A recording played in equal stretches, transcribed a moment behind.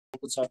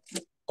आएको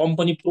छ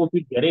कम्पनी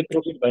धेरै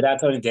प्रफिट भइरहेको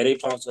छ भने धेरै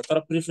पाउँछ तर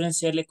प्रिफरेन्स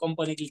सेयरले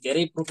कम्पनीले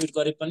धेरै प्रफिट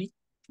गरे पनि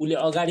उसले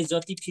अगाडि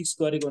जति फिक्स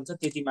गरेको हुन्छ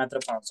त्यति मात्र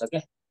पाउँछ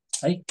क्या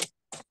है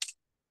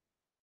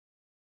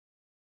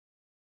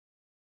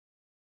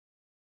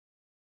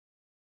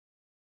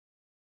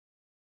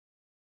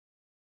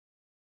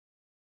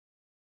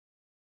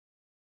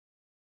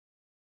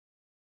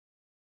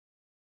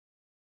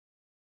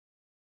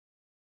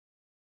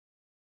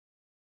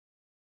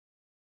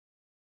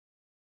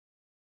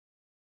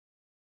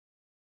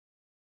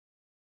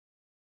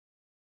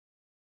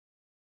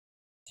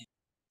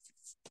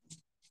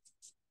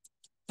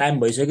टाइम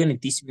भइसक्यो नि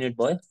 30 मिनट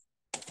भयो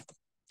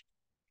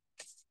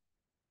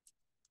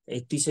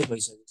 31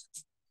 भइसक्यो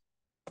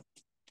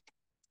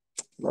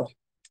ल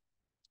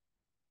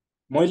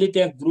मैले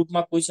त्यहाँ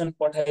ग्रुपमा क्वेसन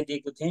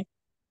पठाइदिएको थिएँ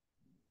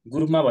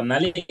ग्रुपमा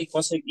भन्नाले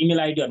कसै इमेल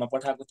आइडीहरुमा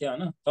पठाएको थिएँ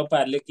हैन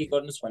तपाईहरुले के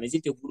गर्नुस् भने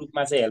चाहिँ त्यो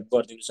ग्रुपमा चाहिँ हेल्प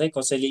गरिदिनुस् है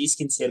कसैले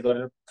स्क्रिन शेयर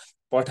गरेर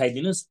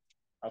पठाइदिनुस्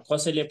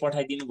कसैले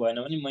पठाइदिनु भएन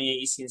भने म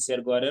यहाँ स्क्रिन शेयर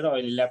गरेर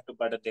अहिले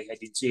ल्यापटपबाट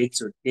देखाइदिन्छु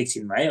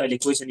एकछिनमा है अहिले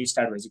क्वेसन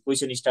स्टार्ट भएपछि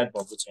क्वेसन स्टार्ट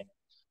भएको छैन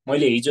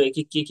मैले हिजो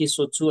के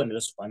सोध्छु भनेर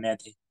भनेको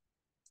थिएँ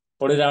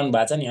पढेर आउनु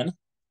भएको छ नि हैन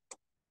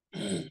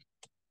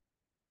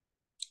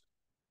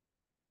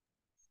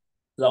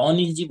ल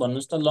अनिलजी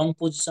भन्नुस् त लङ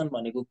पोजिसन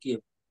भनेको के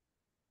हो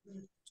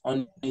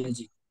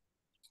अनिलजी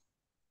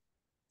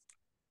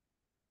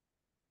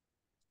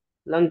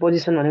लङ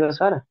पोजिसन भनेको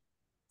सर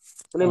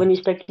कुनै पनि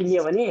स्टक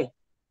किन्यो भने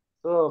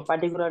त्यो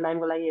पार्टिकुलर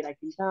टाइमको लागि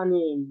राखिन्छ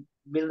अनि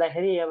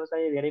बेच्दाखेरि अब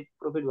चाहिँ धेरै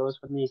प्रफिट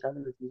होस् भन्ने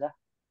हिसाबले बेचिन्छ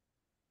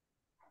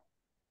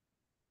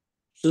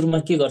सुरुमा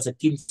के गर्छ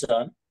किन्छ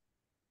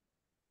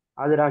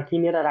हजुर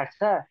किनेर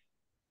राख्छ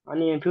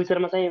अनि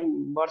फ्युचरमा चाहिँ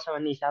बढ्छ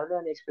भन्ने हिसाबले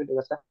अनि एक्सपेक्ट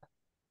गर्छ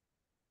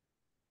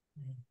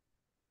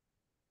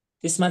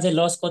त्यसमा चाहिँ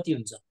लस कति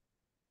हुन्छ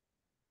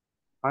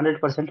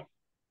 100%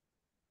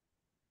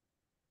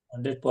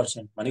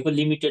 100% भनेको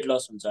लिमिटेड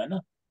लस हुन्छ हैन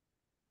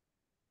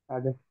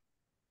हजुर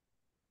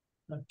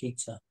ठिक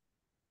छ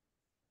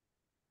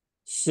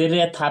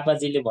श्रेया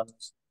थापाजीले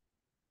भन्नुहोस्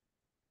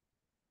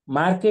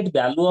मार्केट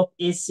भ्यालु अफ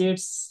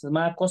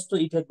एसेट्समा कस्तो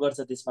इफेक्ट गर्छ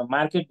त्यसमा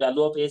मार्केट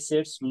भ्यालु अफ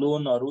एसेट्स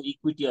लोनहरु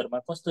इक्विटीहरुमा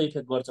कस्तो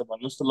इफेक्ट गर्छ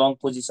भन्नुस् त लङ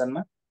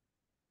पोजिसनमा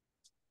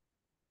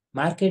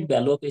market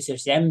value of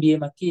assets MBA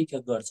मा के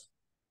इफेक्ट गर्छ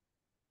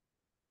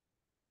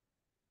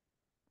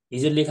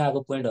हिजो लेखाएको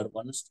पोइन्टहरु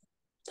भन्नुस् त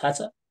थाहा छ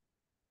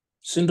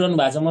सुनिरहनु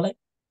भएको छ मलाई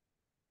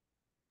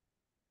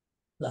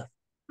ल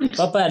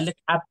तपाईहरुले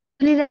थाहा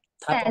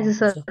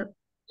पाउनुहुन्छ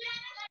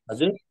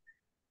हजुर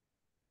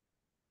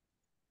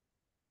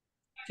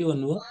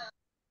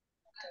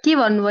के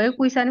भन्नुभयो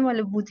क्वेशन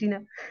मैले बुझिन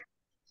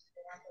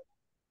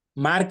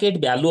market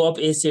value of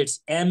assets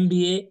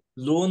MBA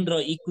loan र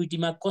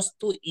इक्विटीमा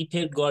कस्तो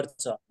इफेक्ट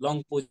गर्छ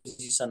लङ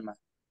पोजिसनमा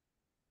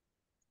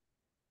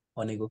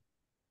भनेको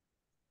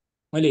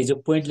मैले हिजो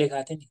पोइन्ट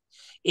लेखाएको थिएँ नि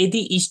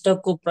यदि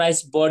स्टकको प्राइस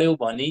बढ्यो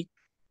भने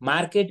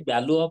मार्केट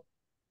भ्यालु अफ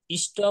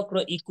स्टक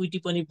र इक्विटी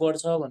पनि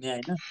बढ्छ भने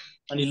हैन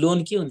अनि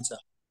लोन के हुन्छ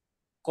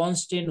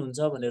कन्स्टेन्ट हुन्छ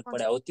भनेर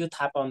पढ्या हो त्यो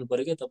थाहा पाउनु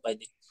पर्यो के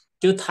तपाईले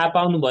त्यो थाहा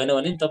पाउनु भएन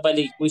भने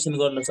तपाईले क्वेशन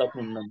गर्न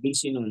सक्नुहुन्न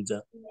बिर्सिनुहुन्छ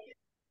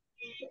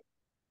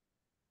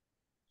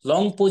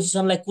लङ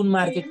पोजिसनलाई कुन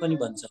मार्केट पनि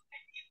भन्छ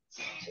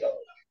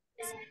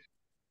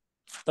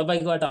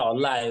तपाईकोबाट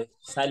हल्ला आयो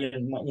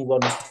साइलेन्टमा उ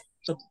गर्नुस्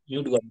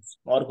म्युट गर्नुस्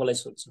अर्कोलाई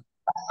सोध्छु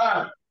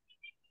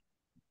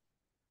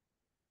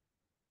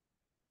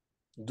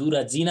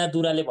जिना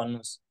दुराले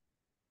भन्नुस्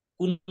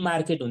कुन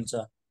मार्केट हुन्छ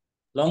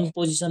लङ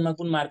पोजिसनमा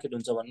कुन मार्केट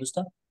हुन्छ भन्नुस्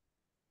त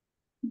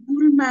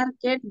बुल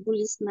मार्केट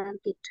बुलिश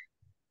मार्केट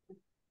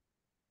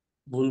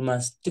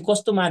त्यो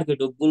कस्तो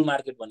मार्केट हो बुल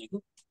मार्केट भनेको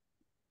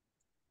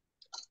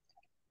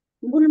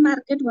बुल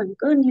मार्केट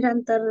भनेको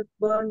निरन्तर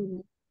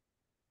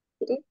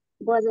बढ्ने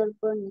बजार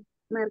बढ्ने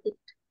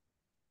मार्केट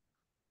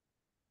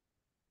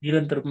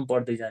निरन्तर पनि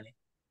बढ्दै जाने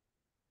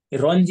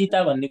रञ्जिता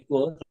भन्नेको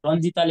हो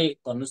रञ्जिताले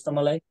भन्नुस् त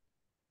मलाई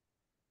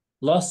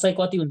लस चाहिँ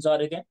कति हुन्छ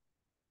अरे त्यहाँ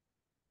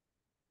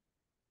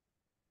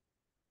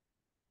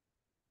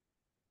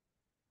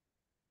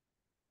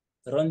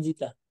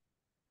रञ्जिता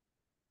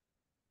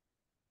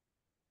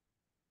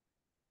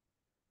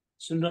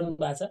सुनिरहनु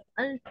भएको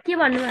छ के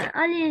भन्नु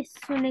अलि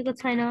सुनेको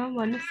छैन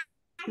भन्नुस्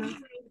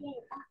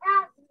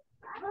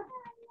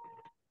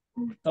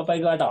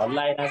तपाईकोबाट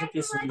हल्ला आइरहेको छ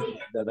के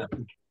सुन्नुहुन्छ दादा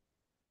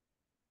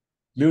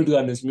म्युट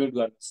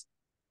गर्नुस्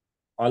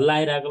हल्ला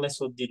आइरहेकोलाई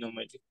सोधिदिनु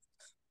मैले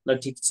ल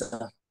ठिक छ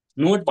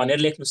नोट भनेर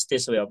लेख्नुस्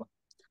त्यसो भए अब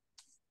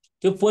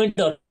त्यो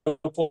पोइन्टहरु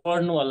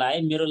पढ्नु होला है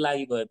मेरो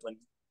लागि भए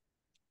पनि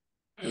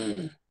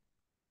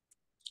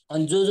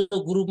अनि जो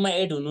ग्रुपमा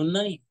एड हुनुहुन्न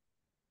नि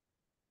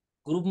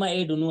ग्रुपमा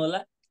एड हुनु होला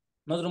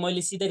नत्र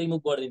मैले सिधै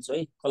रिमुभ गरिदिन्छु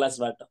है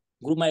क्लासबाट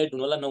ग्रुपमा एड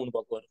हुनु होला नहुनु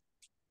भएकोहरु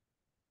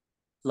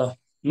ल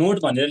नोट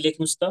भनेर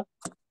लेख्नुस् त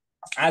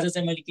आज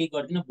चाहिँ मैले के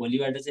गर्दिन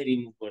भोलिबाट चाहिँ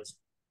रिमुभ गर्छु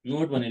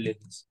नोट भनेर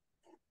लेख्नुस्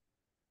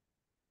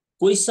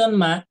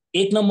क्वेशनमा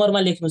 1 नम्बरमा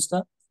लेख्नुस्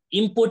त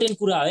इम्पोर्टेन्ट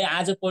कुरा हो है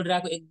आज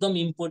पढिरहेको एकदम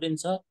इम्पोर्टेन्ट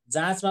छ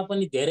जाँचमा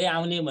पनि धेरै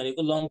आउने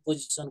भनेको लङ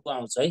पोजिसनको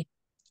आउँछ है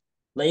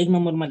ल 1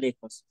 नम्बरमा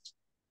लेख्नुस्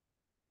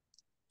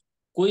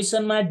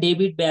क्वेशनमा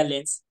debit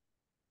balance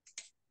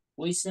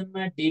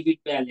क्वेसनमा debit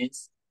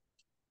balance,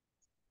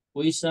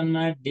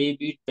 क्वेसनमा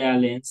debit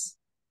balance,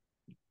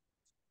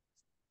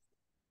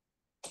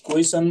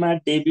 क्वेसनमा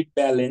debit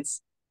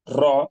balance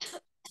र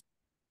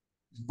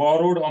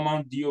बरोड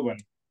अमाउन्ट दियो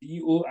भने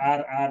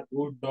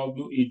BORROWED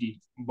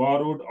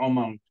burrowed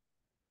amount,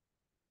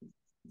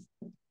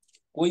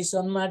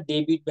 क्वेसनमा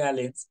debit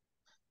balance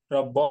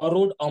र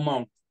बरोड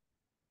अमाउन्ट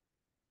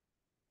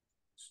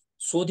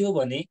सोध्यो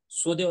भने,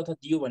 सोध्यो अथवा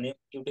दियो भने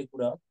एउटै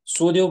कुरा हो।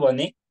 सोध्यो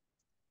भने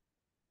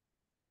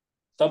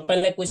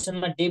तपाईलाई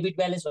क्वेसनमा डेबिट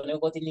ब्यालेन्स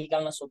भनेको कति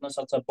निकाल्न सोध्न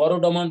सक्छ,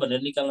 बरोड अमाउन्ट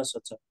भनेर निकाल्न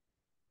सक्छ।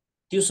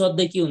 त्यो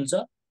सधैँ के हुन्छ,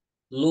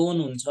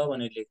 लोन हुन्छ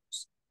भनेर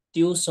लेख्नुहोस्।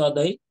 त्यो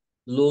सधैँ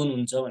लोन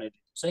हुन्छ भनेर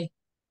लेख्नुहोस् है।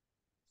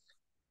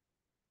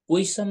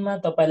 क्वेसनमा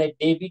तपाईलाई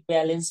डेबिट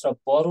ब्यालेन्स र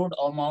बरोड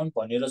अमाउन्ट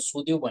भनेर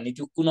सोध्यो भने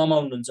त्यो कुन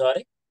अमाउन्ट हुन्छ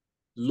अरे,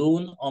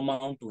 लोन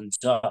अमाउन्ट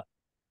हुन्छ।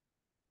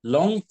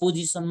 लङ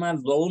पोजिसनमा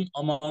लोन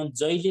अमाउन्ट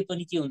जहिले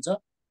पनि के हुन्छ,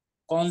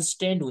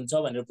 कन्स्टेन्ट हुन्छ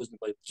भनेर बुझ्नु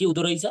पर्यो। के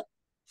हुँदो रहेछ,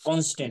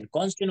 कन्स्टेन्ट।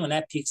 कन्स्टेन्ट भने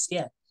फिक्स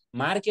क्या,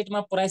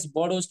 मार्केटमा प्राइस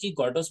बढोस् कि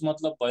घटोस्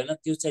मतलब भएन,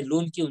 त्यो चाहिँ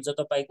लोन के हुन्छ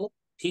तपाईको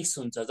फिक्स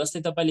हुन्छ।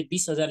 जस्तै तपाईले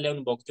 20,000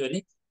 ल्याउनु भएको थियो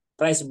भने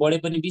प्राइस बढे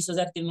पनि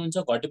 20,000 तिर्नुहुन्छ,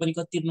 घटे पनि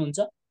कति तिर्नुहुन्छ,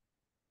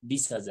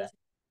 20,000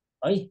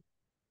 है।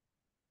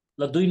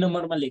 ल 2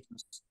 नम्बरमा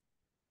लेख्नुहोस्।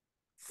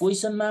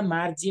 क्वेसनमा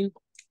मार्जिन,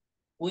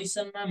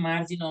 क्वेसनमा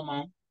मार्जिन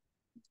अमाउन्ट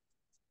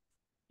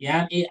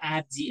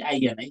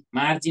MARGIN है,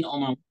 मार्जिन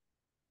अमाउन्ट,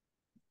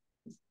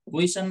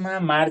 क्वेसनमा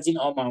मार्जिन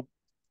अमाउन्ट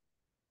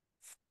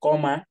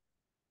कमा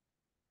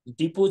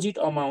डिपोजिट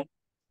अमाउन्ट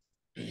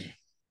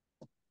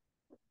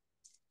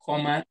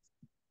कमा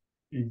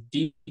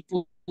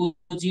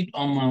deposit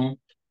amount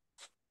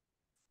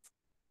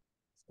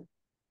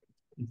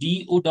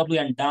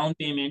DOWN down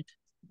payment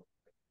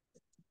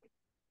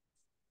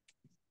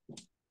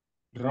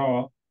र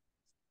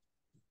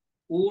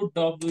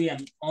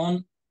OWN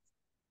अन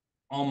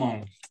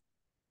अमाउन्ट।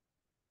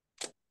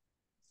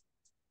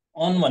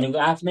 अन भनेको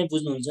आफ्नै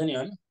बुझ्नुहुन्छ नि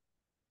हैन,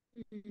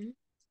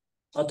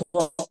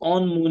 अथवा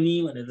अन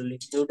मनी भनेर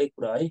लेख्नु एउटै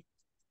कुरा है।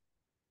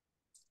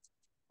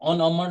 अन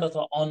अमाउन्ट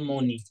अथवा अन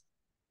मनी,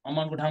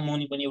 अमाउन्टको ठाउँमा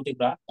मनी पनि एउटै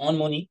कुरा। अन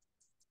मनी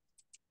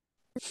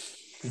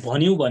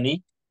भन्यो भने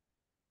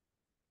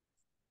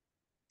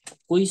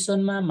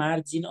क्वेसनमा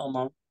मार्जिन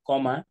अमाउन्ट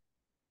कमा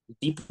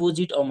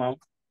डिपोजिट अमाउन्ट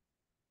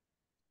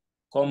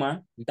कमा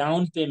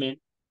डाउन पेमेन्ट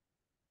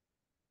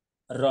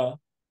र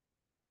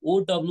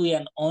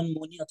OWN अन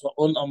मनी अथवा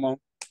अन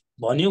अमाउन्ट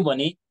भन्यो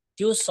भने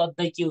त्यो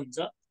सधैँ के हुन्छ,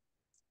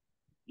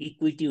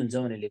 इक्विटी हुन्छ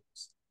भनेर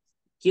लेख्नुहोस्।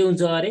 के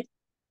हुन्छ अरे,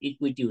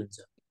 इक्विटी हुन्छ।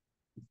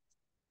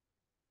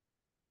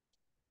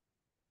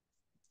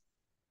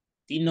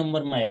 3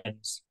 नम्बरमा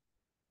हेर्नुहोस्।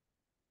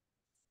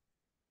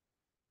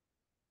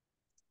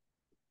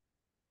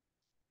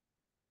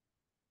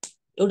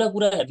 एउटा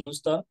कुरा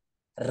हेर्नुहोस् त,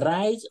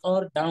 राइज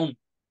अर डाउन,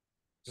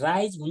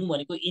 राइज हुनु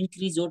भनेको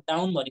इन्क्रिज हो,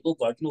 डाउन भनेको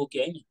घट्नु हो कि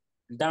हैन।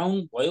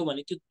 डाउन भयो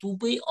भने त्यो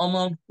दुवै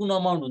अमाउन्ट कुन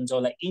अमाउन्ट हुन्छ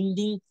होला,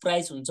 इन्डिङ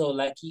प्राइस हुन्छ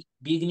होला कि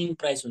बिगिनिङ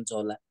प्राइस हुन्छ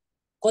होला।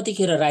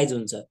 कतिखेर राइज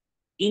हुन्छ,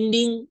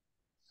 इन्डिङ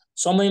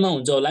समयमा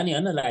हुन्छ होला नि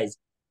हैन राइज,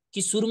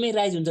 कि सुरुमै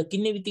राइज हुन्छ,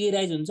 किन्ने बित्तिकै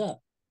राइज हुन्छ,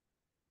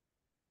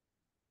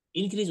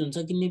 इन्क्रिज हुन्छ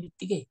किन्ने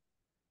बित्तिकै,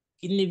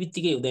 किन्ने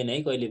बित्तिकै हुँदैन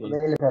है कहिले पनि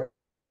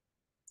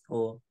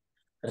हो।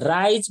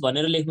 राइज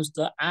भनेर लेख्नुस् त,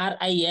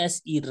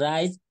 RISE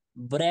rise,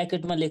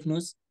 ब्र्याकेटमा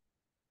लेख्नुस्,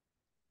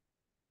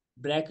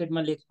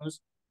 ब्र्याकेटमा लेख्नुस्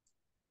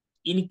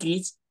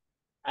increase,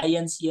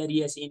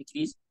 INCRES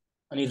increase,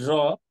 अनि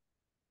र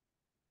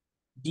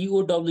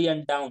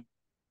DOWN डाउन,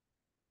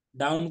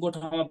 डाउनको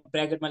ठाउँमा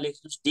ब्र्याकेटमा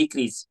लेख्नुस्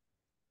डिक्रिज।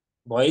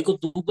 भएको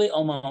दुवै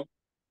अमाउन्ट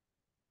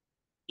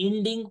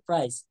इन्डिङ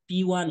प्राइस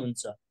P1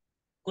 हुन्छ।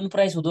 कुन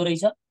प्राइस हुँदो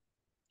रहेछ,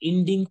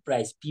 इन्डिङ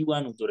प्राइस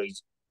P1 हुँदो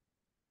रहेछ।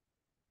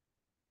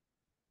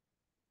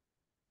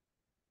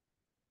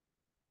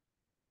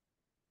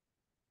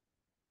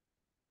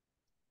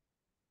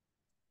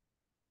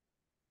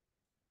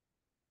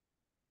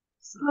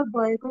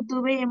 भएको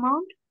दुवै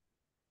amount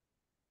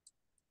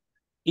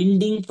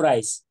ending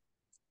price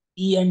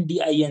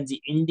ENDING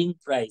ending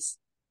price,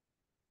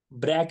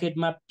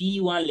 ब्र्याकेटमा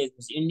P1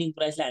 लेख्नुहोस्। इन्डिङ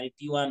प्राइसलाई हामी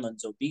P1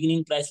 भन्छौँ,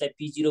 बिगिनिङ प्राइसलाई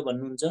P0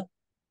 भन्नुहुन्छ,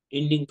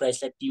 इन्डिङ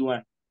प्राइसलाई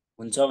P1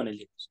 हुन्छ भनेर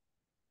लेख्नुहोस्।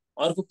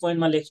 अर्को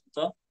पोइन्टमा लेख्नु त,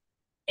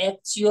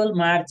 actual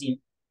margin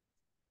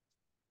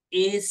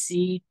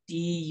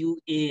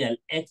ACTUAL,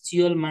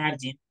 actual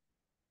margin,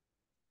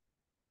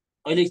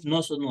 अहिले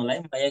नसोध्नु होला है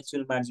मलाई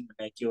एक्चुअल मार्जिन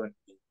भनेको के हो भने,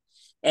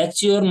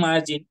 एक्चुअल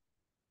मार्जिन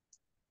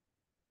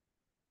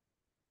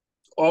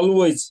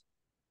अलवेज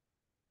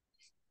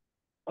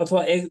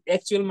अथवा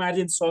एक्चुअल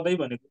मार्जिन सधैँ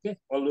भनेको के,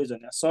 अलवेज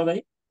भने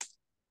सधैँ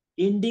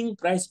इन्डिङ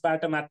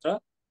प्राइसबाट मात्र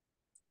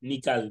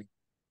निकाल्ने।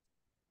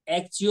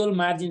 एक्चुअल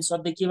मार्जिन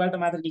सधैँ केबाट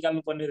मात्र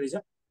निकाल्नु पर्ने रहेछ,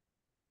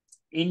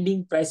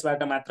 इन्डिङ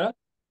प्राइसबाट मात्र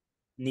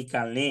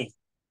निकाल्ने।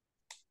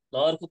 ल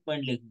अर्को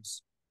पोइन्ट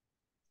लेख्नुहोस्,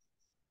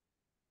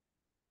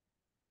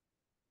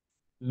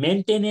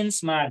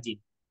 maintenance margin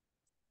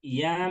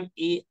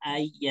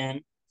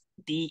MAINTENANCE,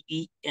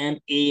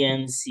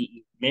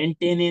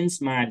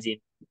 maintenance margin,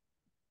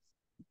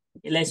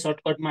 यसलाई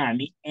सर्टकटमा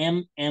हामी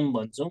एमएम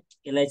भन्छौँ,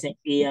 यसलाई चाहिँ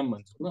एएम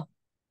भन्छौँ ल,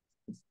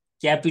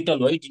 क्यापिटल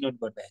हो है डिनोट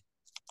गर्दा।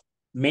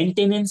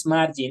 मेन्टेनेन्स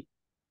मार्जिन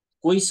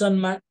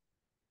क्वेसनमा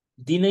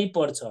दिनै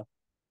पर्छ,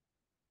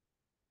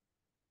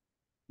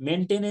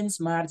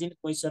 मेन्टेनेन्स मार्जिन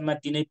क्वेसनमा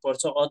दिनै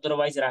पर्छ,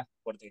 अदरवाइज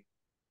राख्नु पर्दैन।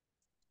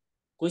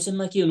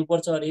 क्वेसनमा के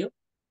हुनुपर्छ अरे यो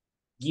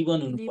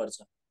गिभन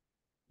हुनुपर्छ,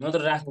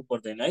 नत्र राख्नु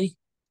पर्दैन है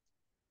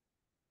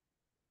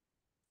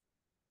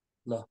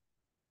ल।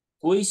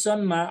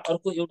 क्वेसनमा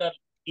अर्को एउटा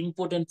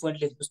इम्पोर्टेन्ट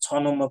पोइन्ट लेख्नुहोस्, 6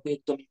 नम्बरको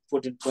एकदम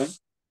इम्पोर्टेन्ट पोइन्ट।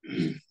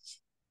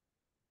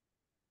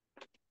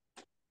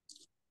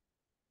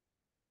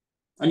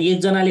 अनि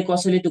एकजनाले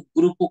कसैले त्यो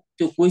ग्रुपको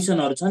त्यो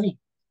क्वेसनहरू छ नि,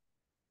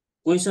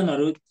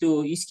 क्वेसनहरू त्यो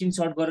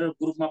स्क्रिनसट गरेर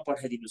ग्रुपमा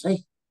पठाइदिनुहोस् है।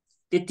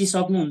 त्यति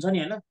सक्नुहुन्छ नि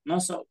होइन,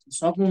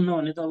 सक्नुहुन्न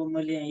भने त अब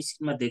मैले यहाँ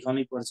स्क्रिनमा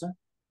देखाउनै पर्छ,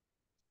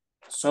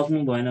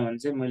 सक्नु भएन भने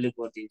चाहिँ मैले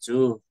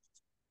गरिदिन्छु,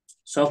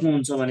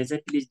 सक्नुहुन्छ भने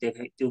चाहिँ प्लिज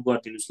त्यो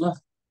गरिदिनुहोस् ल।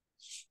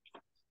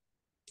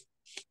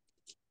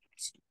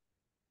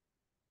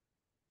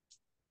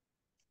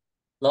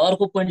 ल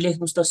अर्को पोइन्ट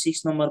लेख्नुहोस् त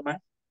 6 नम्बरमा,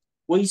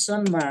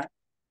 क्वेसनमा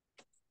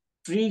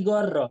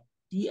ट्रिगर र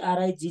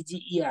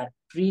TRIGGER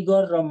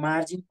ट्रिगर र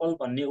मार्जिन कल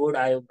भन्ने वर्ड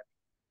आयो भने,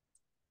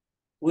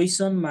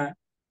 क्वेसनमा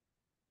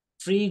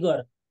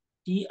trigger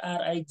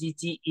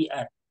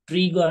TRIGGER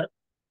trigger,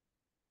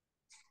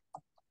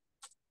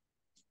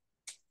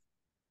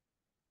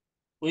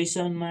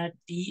 क्वेसनमा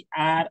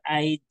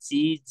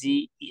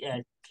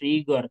TRIGGER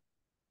trigger,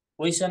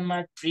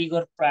 क्वेसनमा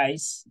trigger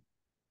price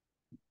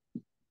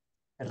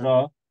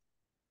र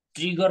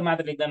ट्रिगर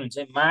मात्र लेख्दा हुन्छ।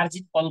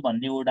 मार्जिन कल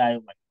भन्ने वर्ड आयो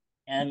भने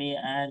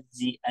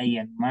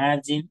MARGIN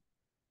मार्जिन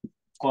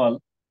कल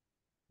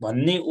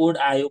भन्ने वर्ड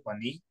आयो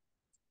भने,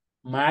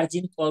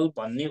 मार्जिन कल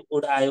भन्ने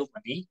वर्ड आयो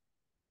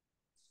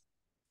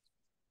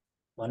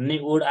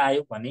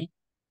भने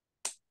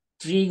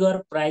ट्रिगर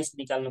प्राइस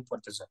निकाल्नु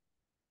पर्दछ।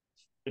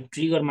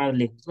 ट्रिगर मात्र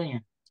लेख्नुहोस् ल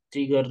यहाँ,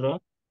 ट्रिगर र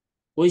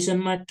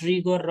क्वेसनमा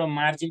ट्रिगर र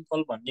मार्जिन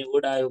कल भन्ने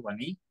वर्ड आयो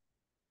भने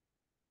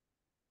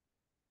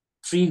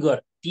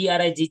trigger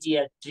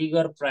TRIGGER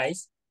trigger price,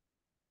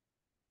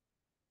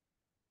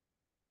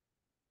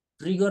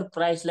 trigger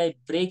प्राइसलाई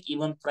brake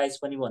even price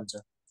पनि भन्छ।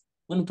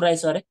 कुन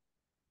प्राइस अरे?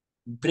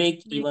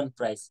 Brake even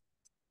price.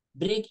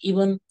 Brake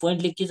even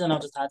पोइन्टले के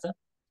जनाउँछ थाहा छ?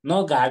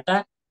 न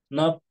घाटा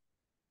न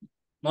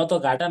त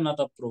घाटा न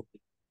त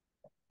प्रोफिट,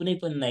 कुनै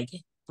पनि नै के।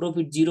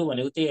 प्रोफिट जिरो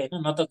भनेको त्यही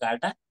होइन, न त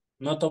घाटा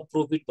न त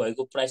प्रोफिट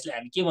भएको प्राइसलाई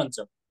हामी के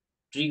भन्छौँ?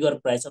 ट्रिगर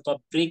प्राइस अथवा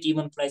ब्रेक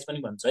इभन प्राइस पनि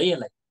भन्छ है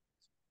यसलाई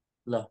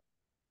ल।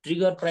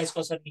 ट्रिगर प्राइस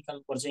कसरी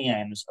निकाल्नु पर्छ यहाँ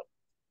हेर्नुहोस् अब।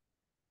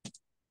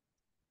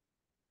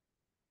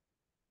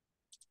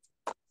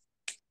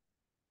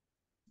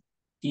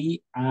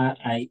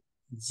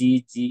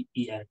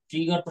 TRIGGER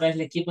ट्रिगर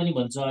प्राइसले के पनि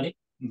भन्छ अरे?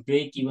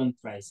 Brake even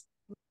price.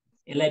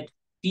 यसलाई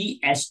टी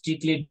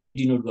एस्ट्रिकले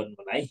डिनोट गर्नु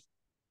होला है।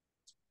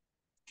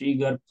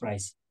 Trigger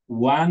price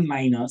 1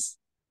 minus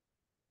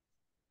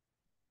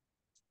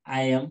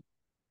IM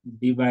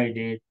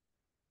divided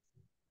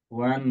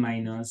 1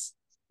 minus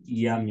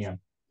MM,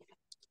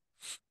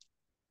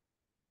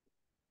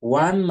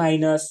 1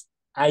 minus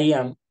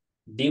IM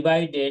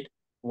divided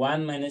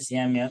 1 minus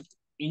MM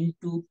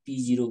into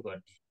P0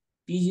 गर्ने।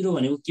 P0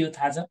 भनेको के हो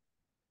थाहा छ?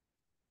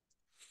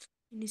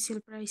 Initial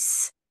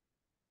price.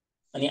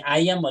 अनि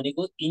IM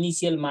भनेको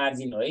इनिशियल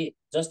मार्जिन हो है।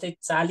 जस्तै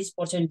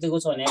 40% दिएको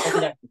छ भने कति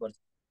राख्नुपर्छ?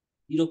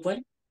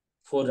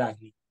 0.4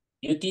 राख्ने।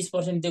 यो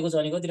 30% दिएको छ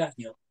भने कति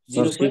राख्ने हो?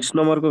 6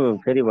 नम्बरको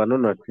फेरि भन्नु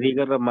न,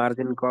 ट्रिगर र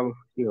मार्जिन कल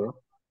के हो?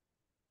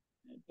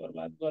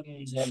 बर्बाद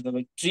गर्नुहुन्छ यार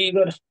तपाईँ।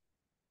 ट्रिगर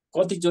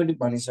कतिचोटि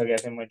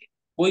भनिसकेको थिएँ मैले,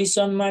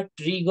 क्वेसनमा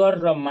ट्रिगर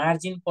र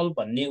मार्जिन कल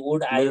भन्ने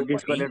वर्ड आयो मेरो भने,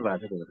 डिस्कनेक्ट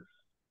भएको थियो।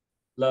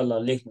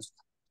 ल लेख्नुहोस्,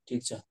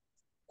 ठिक छ।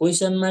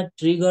 क्वेसनमा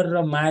ट्रिगर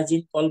र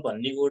मार्जिन कल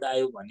भन्ने वर्ड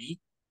आयो भने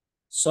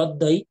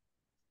सधैँ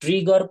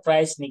ट्रिगर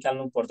प्राइस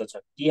निकाल्नु पर्दछ।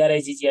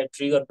 TRIGGER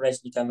ट्रिगर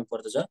प्राइस निकाल्नु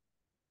पर्दछ।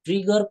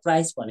 ट्रिगर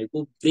प्राइस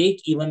भनेको ब्रेक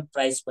इभन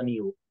प्राइस पनि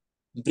हो।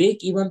 ब्रेक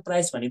इभन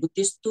प्राइस भनेको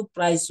त्यस्तो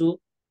प्राइस हो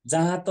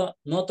जहाँ त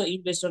न त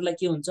इन्भेस्टरलाई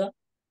के हुन्छ?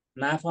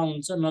 नाफा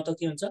हुन्छ, न त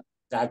के हुन्छ?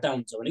 घाटा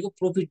हुन्छ, भनेको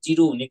प्रोफिट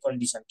जिरो हुने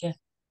कन्डिसन क्या।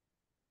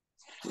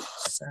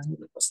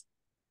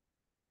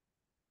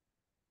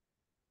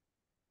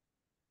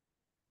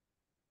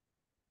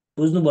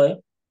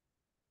 बुझ्नुभयो?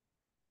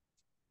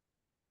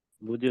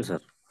 बुझ्यो सर।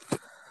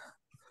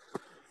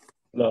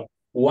 ल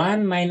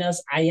 1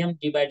 minus IM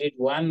divided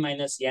 1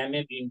 minus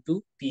MM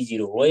into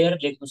P0 where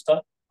लेख्नुहोस् त।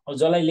 अब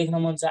जसलाई लेख्न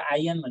मन छ,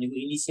 IN भनेको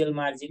इनिसियल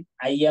मार्जिन,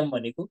 IM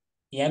भनेको,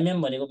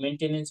 MM भनेको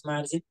मेन्टेनेन्स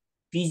मार्जिन,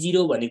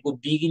 P0 भनेको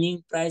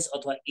बिगिनिङ प्राइस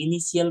अथवा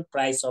इनिसियल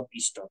प्राइस अफ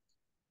स्टक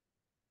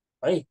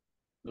है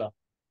ल।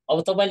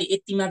 अब तपाईँले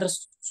यति मात्र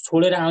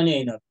छोडेर आउने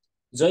होइन,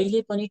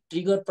 जहिले पनि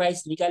ट्रिगर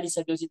प्राइस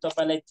निकालिसकेपछि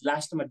तपाईँलाई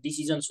लास्टमा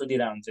डिसिजन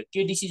सोधेर हुन्छ।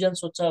 के डिसिजन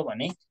सोध्छ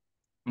भने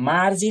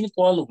मार्जिन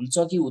कल हुन्छ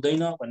कि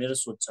हुँदैन भनेर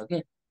सोध्छ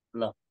के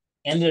ल।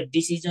 यहाँनिर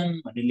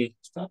डिसिजन भनेर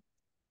लेख्नुहोस् त।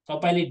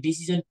 तपाईँले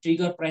डिसिजन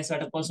ट्रिगर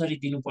प्राइसबाट कसरी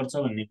दिनुपर्छ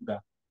भन्ने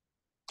कुरा,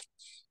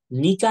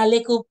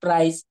 निकालेको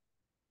प्राइस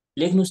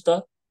लेख्नुहोस्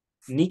त।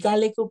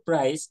 निकालेको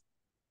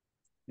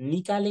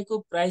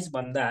प्राइस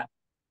भन्दा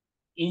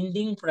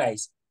इन्डिङ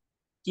प्राइस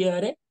के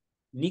अरे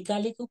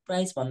निकालेको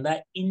प्राइस भन्दा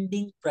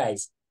इन्डिङ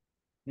प्राइस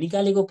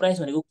निकालेको प्राइस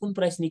भनेको कुन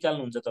प्राइस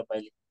निकाल्नुहुन्छ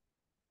तपाईले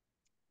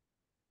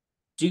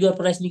ट्रिगर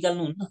प्राइस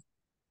निकाल्नुहुन्न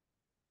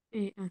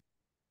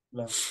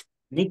ल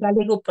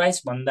निकालेको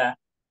प्राइस भन्दा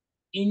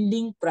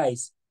इन्डिङ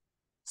प्राइस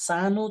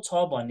सानो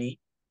छ भने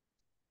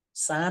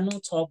सानो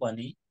छ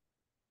भने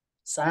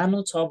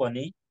सानो छ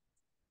भने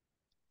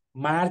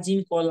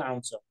मार्जिन कल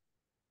आउँछ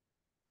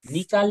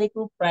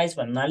निकालेको प्राइस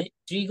भन्नाले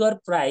ट्रिगर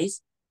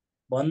प्राइस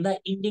भन्दा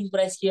इन्डिङ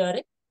प्राइस के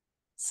अरे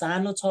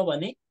सानो छ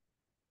भने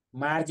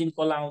मार्जिन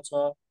कल आउँछ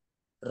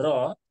र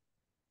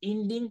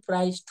इन्डिङ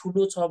प्राइस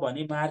ठुलो छ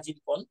भने मार्जिन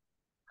कल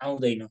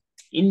आउँदैन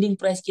इन्डिङ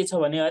प्राइस के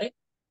छ भने अरे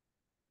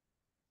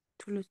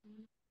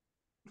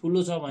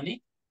ठुलो छ भने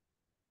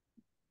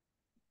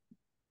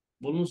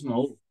बोल्नुस् न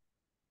हौ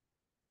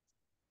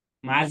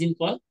मार्जिन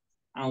कल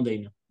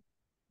आउँदैन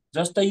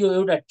जस्तै यो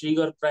एउटा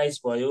ट्रिगर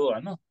प्राइस भयो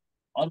हैन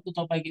अर्को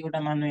तपाईको एउटा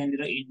मान्नु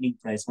यहाँनिर इन्डिङ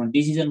प्राइस म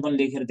डिसिजन पनि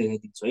लेखेर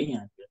देखाइदिन्छु है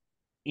यहाँनिर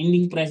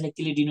इन्डिङ प्राइसलाई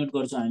केले डिनोट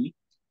गर्छौँ हामी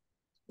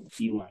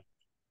U1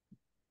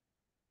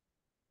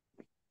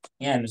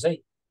 यहाँ हेर्नुस् है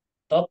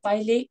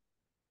तपाईले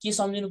के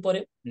सम्झिनु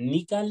पर्यो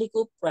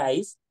निकालेको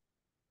प्राइस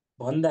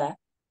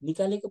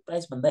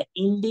भन्दा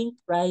इन्डिङ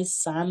प्राइस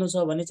सानो छ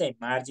भने चाहिँ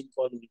मार्जिन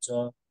कल हुन्छ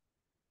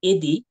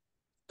यदि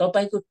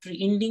तपाईको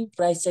इन्डिङ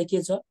प्राइस चाहिँ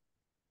के छ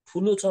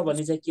ठुलो छ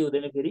भने चाहिँ के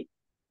हुँदैन फेरि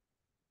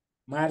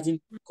मार्जिन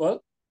कल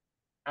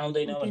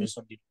आउँदैन भनेर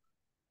सम्झिनु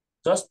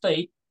जस्तै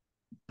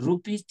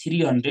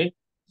 ₹300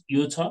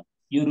 यो छ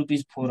यो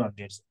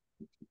 ₹400 छ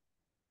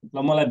ल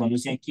मलाई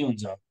भन्नुस् यहाँ के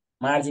हुन्छ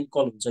मार्जिन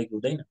कल हुन्छ कि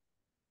हुँदैन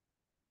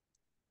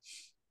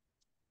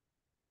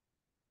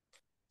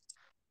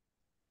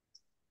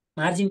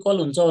मार्जिन कल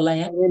हुन्छ होला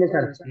यहाँ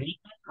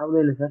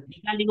आउँदैन सर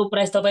निकालेको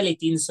प्राइस तपाईले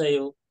 300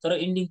 हो तर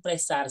इन्डिङ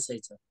प्राइस 400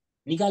 छ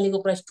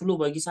निकालेको प्राइस ठुलो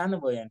भयो कि सानो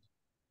भयो यहाँ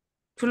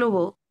ठुलो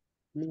भयो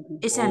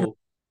सानो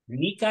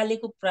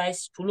निकालेको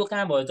प्राइस ठुलो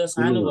कहाँ भयो त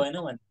सानो भएन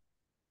भने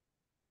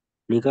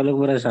निकालेको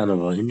प्राइस सानो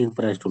भयो इन्डिङ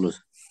प्राइस ठुलो छ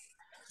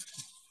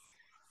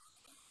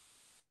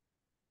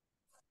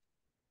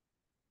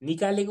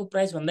निकालेको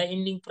प्राइस भन्दा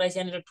इन्डिङ प्राइस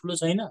यहाँनिर ठुलो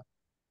छैन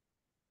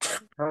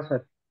सर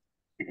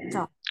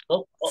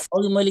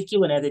अघि मैले के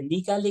भनेको थिएँ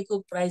निकालेको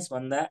प्राइस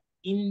भन्दा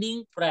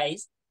इन्डिङ प्राइस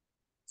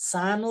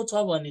सानो छ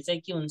भने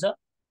चाहिँ के हुन्छ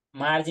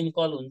मार्जिन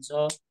कल हुन्छ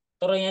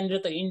तर यहाँनिर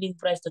त इन्डिङ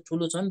प्राइस त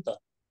ठुलो छ नि त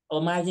अब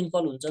मार्जिन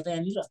कल हुन्छ त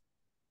यहाँनिर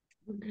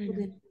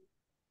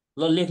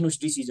ल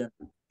लेख्नुस् decision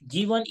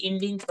given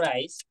ending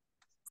price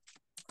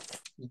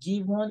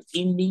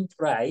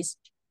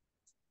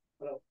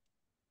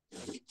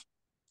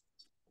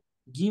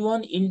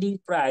given ending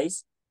price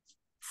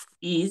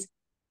is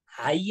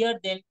higher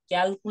than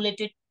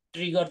calculated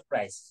trigger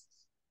price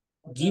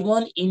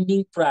given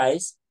ending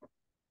price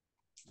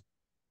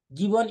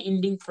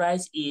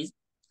is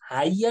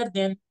higher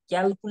than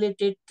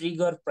calculated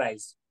trigger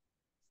price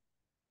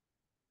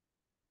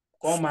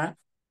comma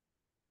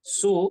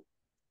so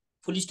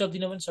full stop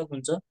दिन पनि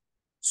सक्नुहुन्छ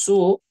so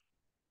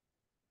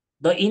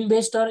the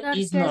investor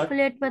is not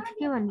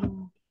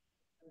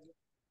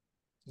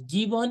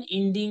given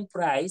ending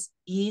price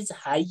is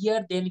higher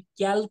than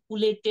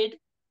calculated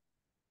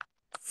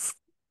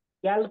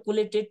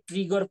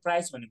trigger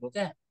price भनेको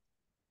क्या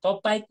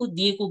तपाईको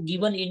दिएको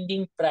given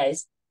ending price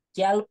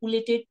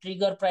calculated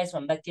trigger price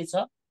भन्दा के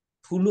छ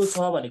ठुलो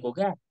छ भनेको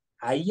क्या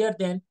higher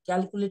than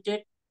calculated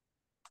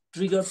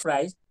trigger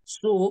price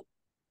so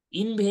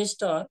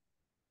investor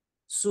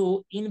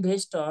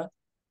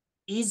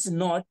is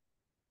not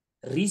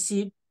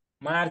receive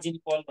margin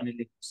call भनेर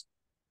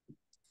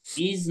लेख्नुहोस्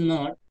is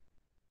not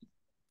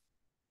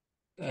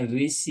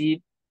receive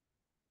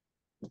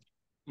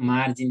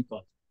margin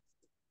call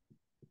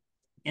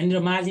यहाँनिर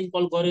मार्जिन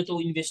कल गर्यो त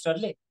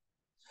इन्भेस्टरले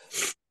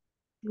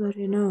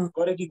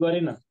गर्यो कि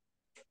गरेन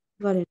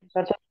सर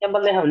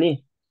इक्जाम्पल देखाउ नि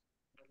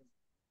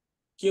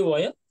के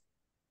भयो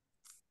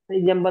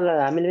इक्जाम्पल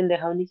हामीले पनि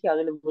देखाउने कि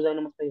हजुरले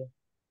बुझाउनु मात्रै हो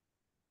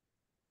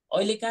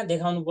अहिले कहाँ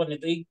देखाउनु पर्ने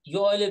त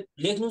यो अहिले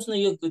लेख्नुस् न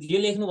यो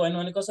लेख्नु भएन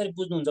भने कसरी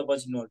बुझ्नुहुन्छ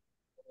पछि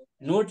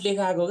नोट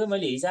लेखाएको के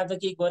मैले हिसाब त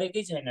केही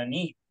गरेकै छैन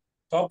नि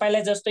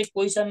तपाईलाई जस्तै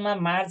क्वेसनमा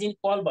मार्जिन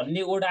कल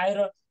भन्ने वर्ड आएर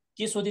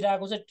के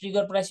सोधिरहेको छ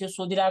ट्रिगर प्राइस यो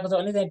सोधिरहेको छ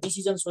भने त्यहाँ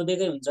डिसिजन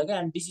सोधेकै हुन्छ क्या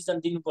अनि डिसिजन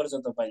दिनुपर्छ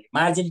तपाईले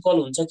मार्जिन कल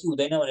हुन्छ कि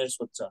हुँदैन भनेर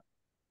सोध्छ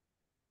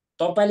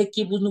तपाईले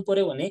के बुझ्नु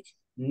पर्यो भने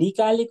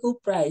निकालेको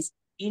प्राइस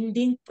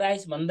इन्डिङ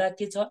प्राइस भन्दा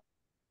के छ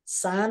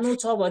सानो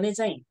छ भने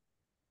चाहिँ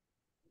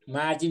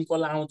मार्जिन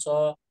कल आउँछ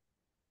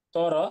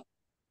तर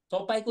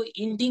तपाईको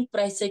इन्डिङ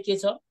प्राइस चाहिँ के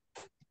छ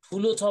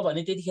ठुलो छ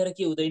भने त्यतिखेर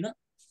के हुँदैन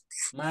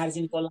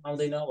मार्जिन कल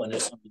आउँदैन भनेर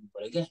सम्झिनु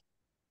पर्यो क्या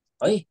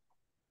है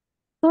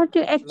सर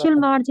त्यो एक्चुअल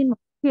मार्जिन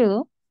के हो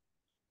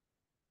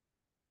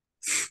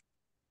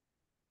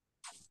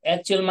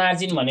एक्चुअल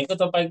मार्जिन भनेको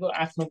तपाईको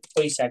आफ्नो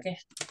पैसा के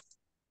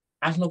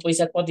आफ्नो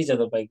पैसा कति छ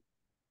तपाईको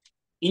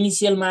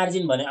इनिशियल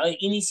मार्जिन भने अब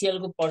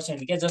इनिशियलको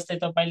पर्सेन्ट क्या जस्तै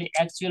तपाईले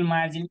एक्चुअल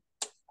मार्जिन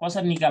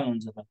कसरी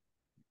निकाल्नुहुन्छ त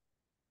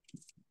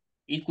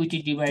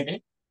इक्विटी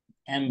डिभाइडेड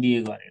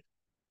एमबिए गरेर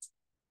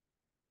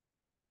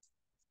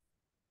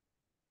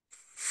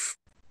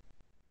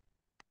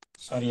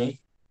सरी है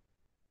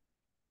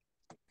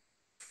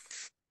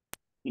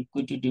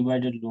इक्विटी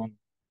डिभाइडेड लोन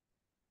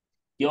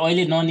यो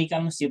अहिले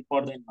ननिकाल्नुहोस्, यो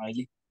पर्दैन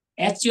अहिले।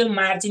 एक्चुअल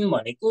मार्जिन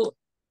भनेको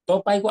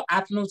तपाईँको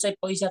आफ्नो चाहिँ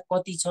पैसा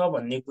कति छ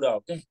भन्ने कुरा हो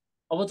क्या।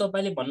 अब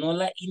तपाईँले भन्नु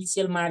होला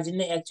इनिसियल मार्जिन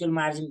नै एक्चुअल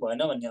मार्जिन भएन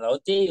भन्ने होला, हो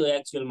त्यही हो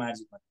एक्चुअल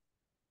मार्जिन भने।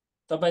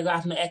 तपाईँको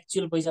आफ्नो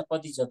एक्चुअल पैसा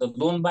कति छ त,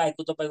 लोन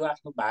बाहेकको तपाईँको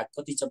आफ्नो भाग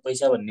कति छ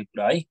पैसा भन्ने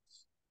कुरा है।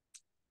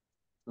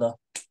 ल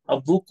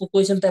अब बुकको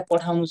क्वेसन त्यहाँ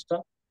पठाउनुहोस्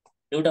त,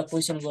 एउटा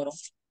क्वेसन गरौँ।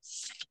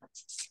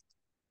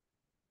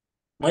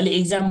 मैले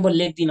इक्जाम्पल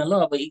लेख्दिनँ ल,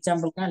 अब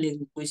इक्जाम्पल कहाँ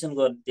लेख्नु, क्वेसन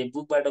गर्नु त्यो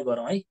बुकबाट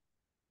गरौँ है,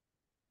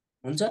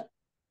 हुन्छ?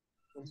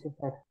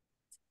 सर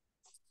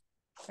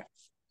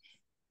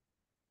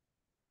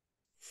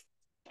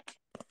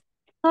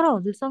तर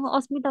हजुरसँग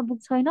अस्मिता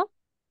बुक छैन?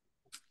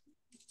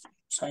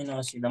 छैन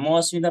अस्मिता, म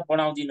अस्मिता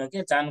पढाउँदिनँ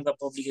क्या, चानुका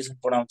पब्लिकेसन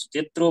पढाउँछु।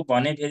 त्यत्रो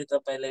भने फेरि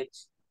तपाईँलाई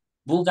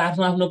बुक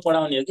आफ्नो आफ्नो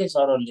पढाउने हो क्या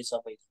सरहरूले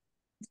सबै।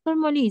 सर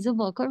मैले हिजो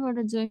भर्खरबाट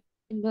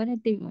जोइन गरेँ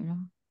त्यही भएर।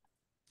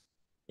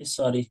 ए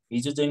सरी,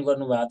 हिजो जोइन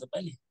गर्नुभयो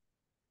तपाईँले?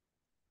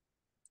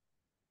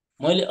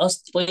 मैले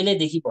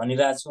पहिल्यैदेखि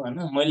भनिरहेको छु होइन,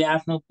 मैले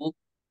आफ्नो बुक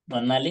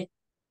भन्नाले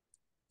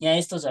यहाँ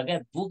यस्तो छ क्या,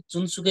 बुक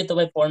जुनसुकै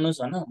तपाईँ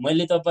पढ्नुहोस् होइन,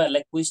 मैले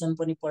तपाईँहरूलाई क्वेसन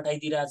पनि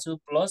पठाइदिइरहेको छु,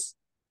 प्लस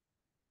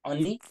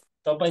अनि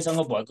तपाईँसँग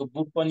भएको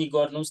बुक पनि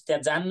गर्नुहोस्।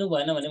 त्यहाँ जान्नु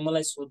भएन भने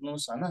मलाई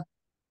सोध्नुहोस् होइन।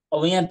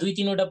 अब यहाँ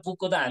 2-3वटा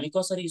बुकको त हामी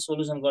कसरी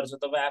सोल्युसन गर्छौँ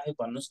तपाईँ आफै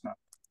भन्नुहोस् न।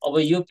 अब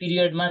यो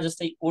पिरियडमा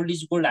जस्तै ओल्ड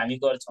इज गोल्ड हामी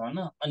गर्छौँ होइन,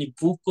 अनि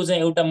बुकको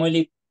चाहिँ एउटा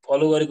मैले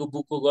फलो गरेको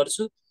बुकको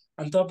गर्छु,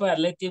 अनि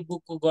तपाईँहरूलाई त्यो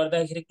बुकको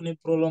गर्दाखेरि कुनै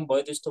प्रब्लम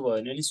भयो त्यस्तो भयो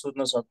भने नि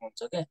सोध्न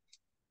सक्नुहुन्छ क्या।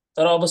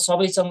 तर अब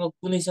सबैसँग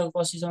कुनैसँग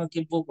कसैसँग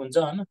के बुक हुन्छ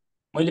होइन,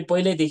 मैले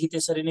पहिल्यैदेखि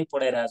त्यसरी नै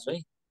पढाइरहेको छु है।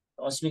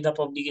 अस्मिता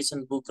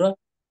पब्लिकेसन बुक र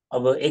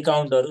अब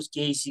एकाउन्टहरू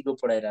केइसीको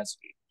पढाइरहेको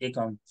छु।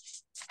 एकाउन्ट,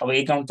 अब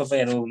एकाउन्ट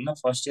तपाईँहरू हुन्न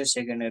फर्स्ट इयर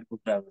सेकेन्ड इयरको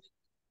कुरा गरेँ।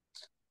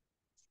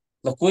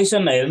 ल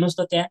क्वेसन हेर्नुहोस्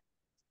त, त्यहाँ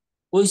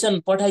क्वेसन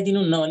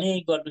पठाइदिनु न भने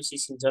गर्नु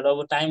स्क्रिनसट।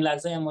 अब टाइम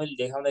लाग्छ यहाँ मैले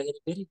देखाउँदाखेरि,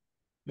 फेरि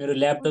मेरो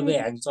ल्यापटपै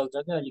ह्याङ चल्छ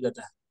क्या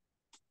अलिकता।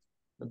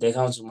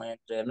 देखाउँछु म यहाँ,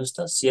 हेर्नुहोस्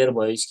त सेयर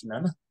भयो स्क्रिन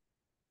होइन,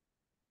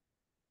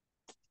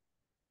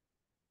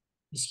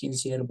 स्क्रिन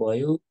सेयर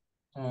भयो।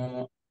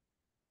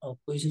 अब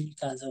क्वेसन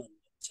कहाँ छ भन्ने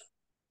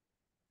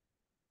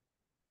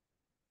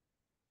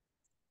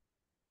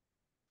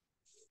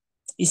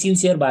स्क्रिन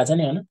सेयर भएको छ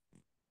नि होइन?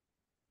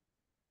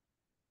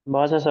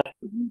 भएछ सर।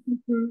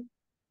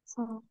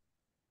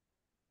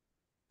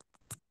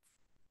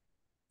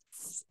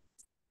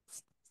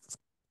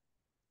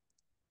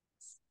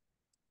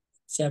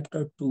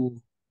 च्याप्टर 2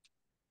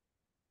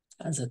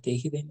 कहाँ छ,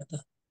 देखिँदैन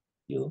त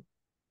यो,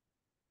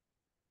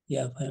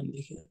 या फाइल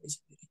देखिरहेको छ।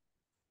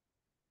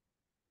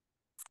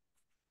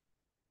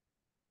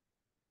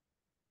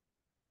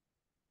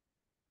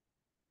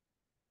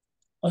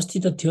 अस्ति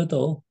त थियो त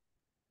हो,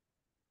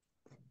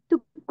 त्यो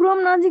क्रोम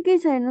नजिकै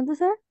छैन त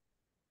सर?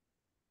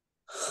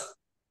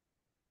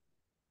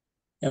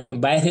 यहाँ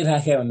बाहिरै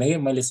राखेँ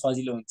भन्दाखेरि मैले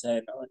सजिलो हुन्छ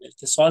हेर्न भनेर,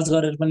 त्यो सर्च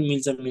गरेर पनि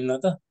मिल्छ मिल्न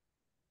त।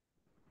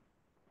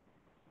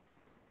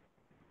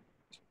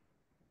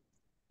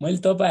 मैले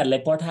तपाईँहरूलाई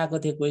पठाएको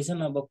थिएँ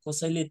क्वेसन, अब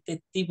कसैले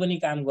त्यति पनि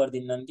काम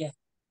गर्दिनन् क्या,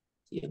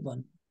 के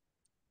भन्नु।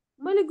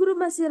 मैले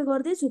ग्रुपमा सेयर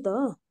गर्दैछु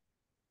त।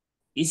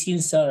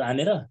 स्क्रिनसट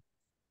हानेर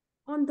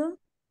अन्त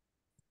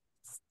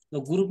ल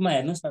ग्रुपमा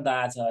हेर्नुहोस् न त,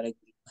 आज हरेक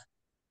ग्रुपमा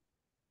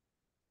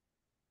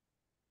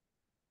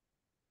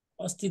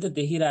अस्ति त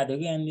देखिरहेको थियो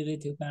कि यहाँनिर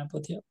थियो, कहाँ पो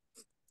थियो।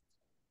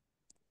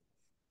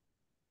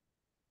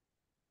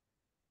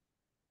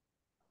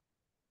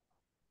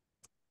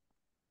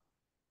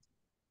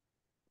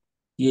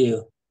 यही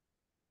हो,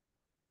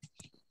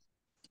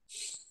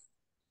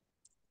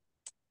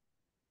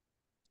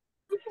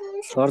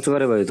 सर्च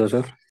गरे भयो त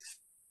सर।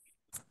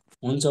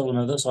 हुन्छ हुन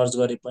त सर्च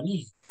गरे पनि,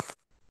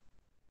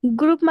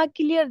 ग्रुपमा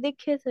क्लियर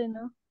देखिए छैन।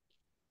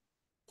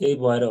 त्यही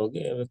भएर हो कि।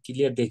 अब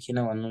क्लियर देखिन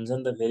भन्नुहुन्छ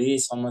नि त, फेरि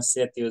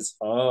समस्या त्यो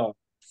छ।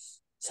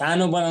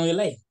 सानो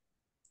बनाउनेलाई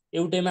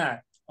एउटैमा,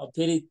 अब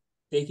फेरि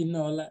देखिन्न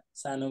होला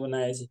सानो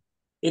बनाएपछि।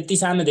 यति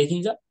सानो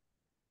देखिन्छ,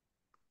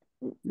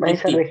 नाइ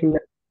सर यति देखिन्न,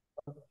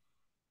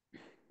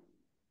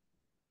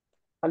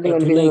 अलि ल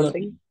कन्फ्युजन ठुलै गर्छ गर्नु,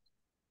 कि।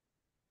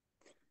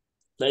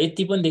 ल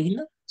यति पनि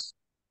देखिन्न।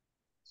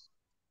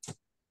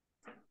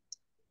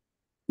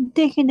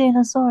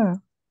 देखिँदैन सर,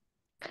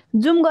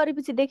 जुम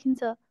गरेपछि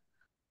देखिन्छ।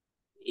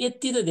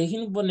 यति त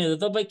देखिनु पर्ने हो,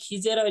 तपाईँ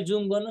खिचेर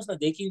जुम गर्नुहोस् न,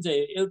 देखिन्छ।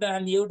 एउटा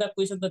अनि एउटा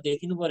क्वेसन त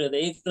देखिनु पर्यो त,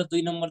 1 र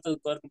 2 नम्बर त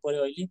गर्नु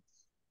पर्यो अहिले।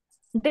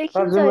 सर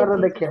देखिन्छ जुम गरेर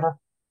यति। देखिएन।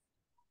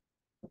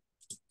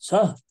 छ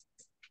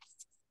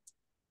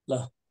ल,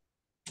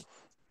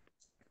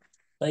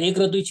 1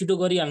 र 2 छिटो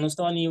गरिहाल्नुहोस्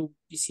त, अनि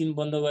स्क्रिन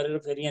बन्द गरेर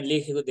फेरि यहाँ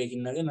लेखेको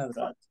देखिन्न क्या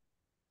नत्र।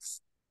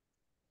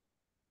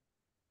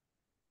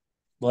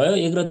 भयो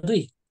 1 र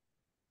 2,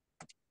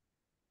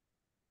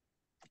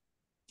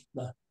 ल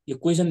यो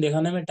क्वेसन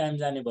देखाउनमै टाइम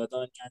जाने भयो त,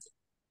 अनि यहाँ चाहिँ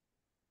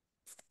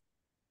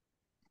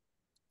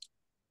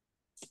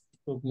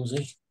रोक्नुहोस्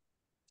है।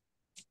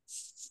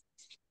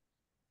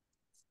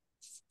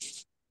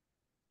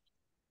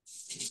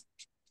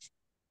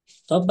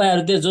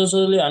 तपाईँहरू त्यो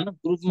जसोले होइन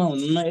ग्रुपमा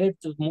हुनुहुन्न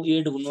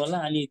एड हुनु होला,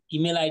 अनि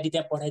इमेल आइडी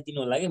त्यहाँ पठाइदिनु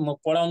होला कि म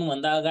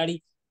पढाउनुभन्दा अगाडि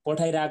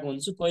पठाइरहेको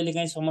हुन्छु,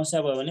 कहिलेकाहीँ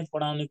समस्या भयो भने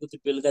पढाउनेको त्यो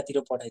बेलुकातिर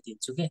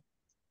पठाइदिन्छु के।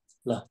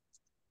 ल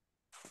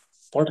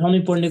पठाउनै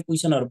पर्ने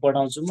क्वेसनहरू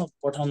पठाउँछु म,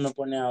 पठाउन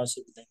पर्ने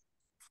आवश्यक हुँदैन।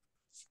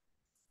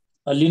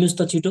 लिनुहोस्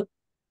त छिटो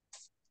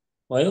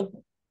भयो।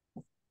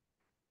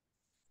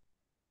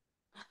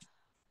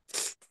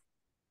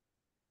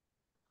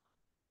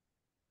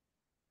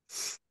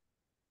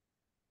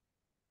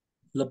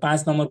 ल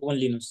 5 नम्बरको पनि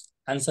लिनुहोस्,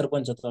 आन्सर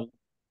पनि छ तल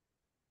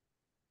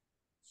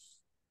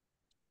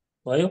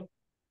भयो।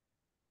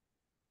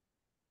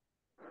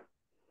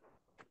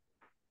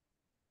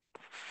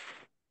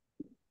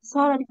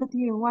 सर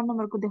अलिकति 1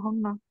 नम्बरको देखाउनु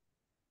न।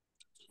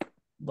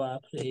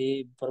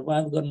 बाफरे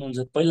बर्बाद गर्नुहुन्छ,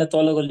 पहिला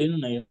तलको लिनु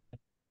न। यो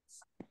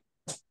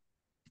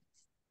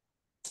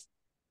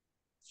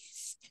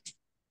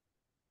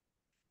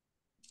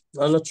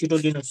ल छिटो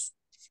लिनुहोस्,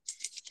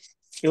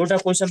 एउटा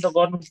क्वेसन त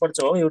गर्नुपर्छ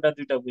हो, एउटा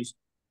दुईटा क्वेसन।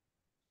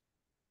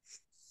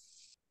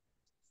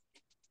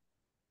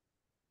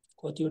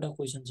 कतिवटा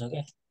क्वेसन छ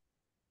क्या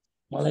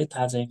मलाई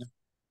थाहा छैन।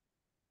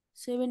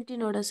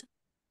 17 वटा छ।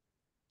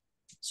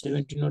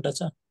 17 वटा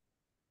छ।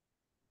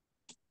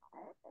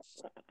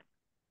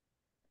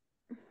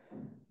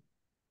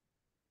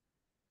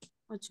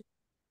 हजुर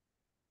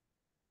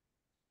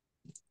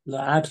ल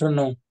 8 र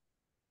 9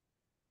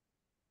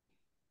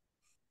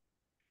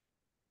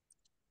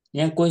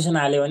 यहाँ क्वेसन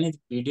हाल्यो भने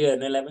भिडियो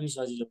हेर्नेलाई पनि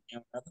सजिलो हुने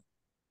हो त।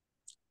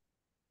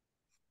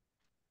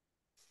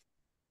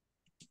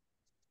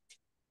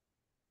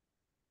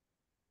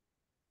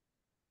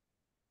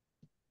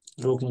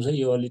 रोक्नुहोस् है,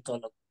 यो अलि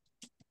तल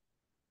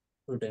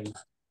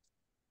एउटैमा।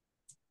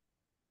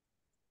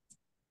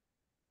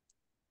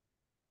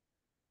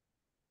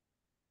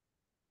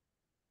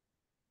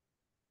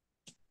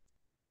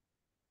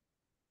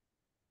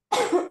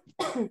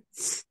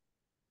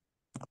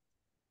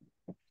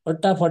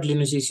 फटाफट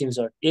लिनुहोस्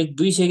स्क्रिनसट,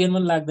 1-2 सेकेन्ड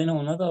पनि लाग्दैन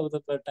हुन त। अब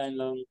त टाइम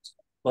लगाउनु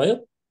भयो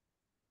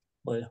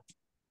भयो,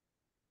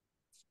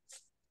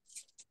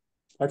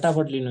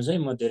 फटाफट लिनुहोस् है,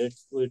 म धेरै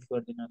वेट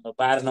गर्दिनँ। ल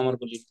 12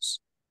 नम्बरको लिनुहोस्,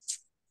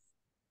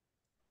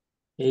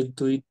 1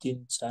 2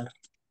 3 4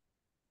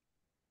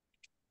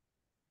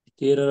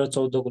 13 र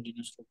 14 को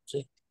लिनुहोस्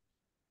है।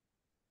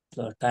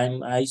 ल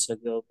टाइम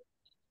आइसक्यो, अब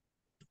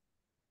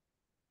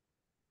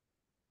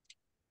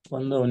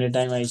बन्द हुने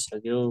टाइम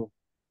आइसक्यो।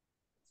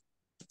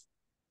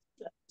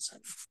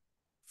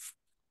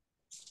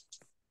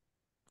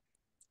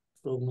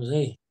 रोक्नुहोस्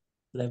है,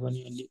 यसलाई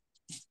पनि अलि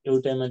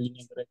एउटैमा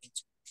लिने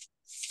गराइदिन्छु।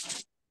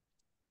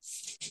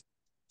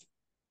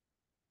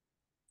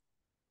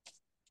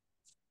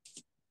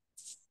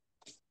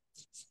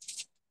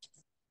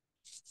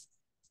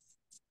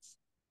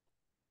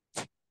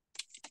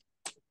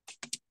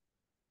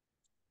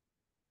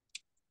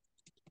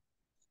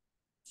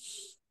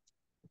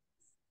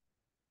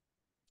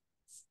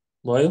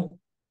 भयो।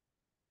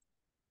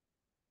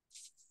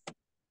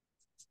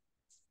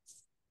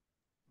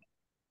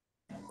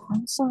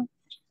 सर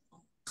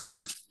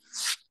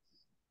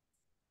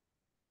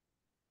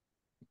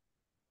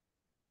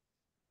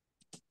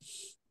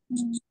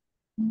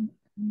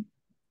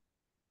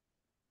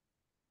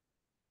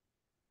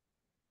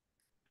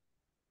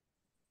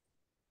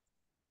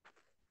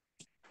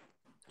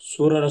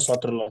 16 र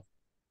 17 ल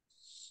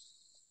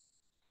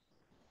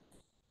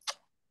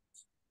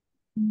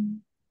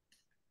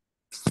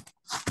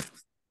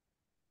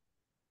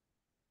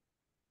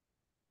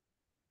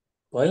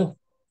भयो।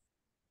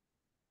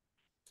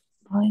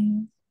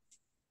 भयो।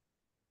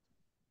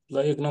 ल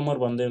 1 नम्बर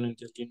भन्दै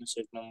हुनुहुन्थ्यो, लिनुहोस्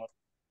 1 नम्बर।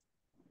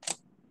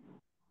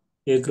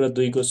 1 र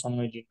 2 को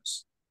सँगै लिनुहोस्,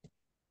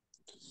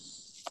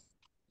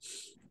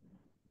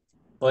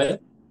 भयो।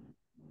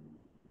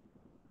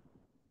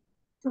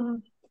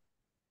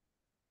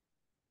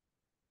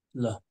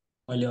 ल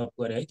मैले अफ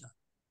गरेँ है त।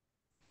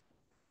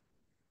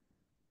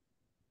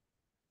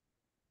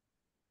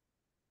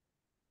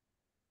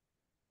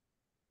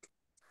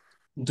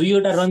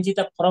 दुईवटा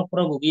रन्जिता फरक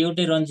फरक हो कि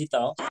एउटै रन्जिता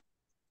हो?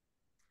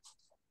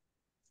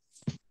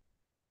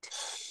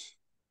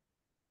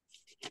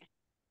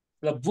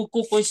 ल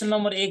बुकको क्वेसन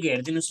नम्बर 1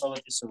 हेरिदिनुहोस् अब,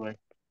 त्यसो भए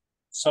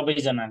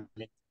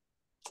सबैजनाले।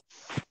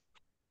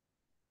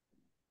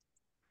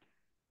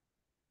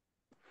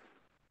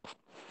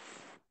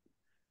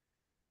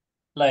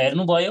 ल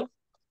हेर्नुभयो?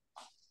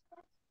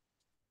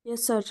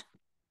 यस सर।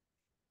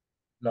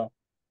 ल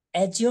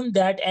assume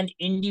that an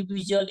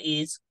individual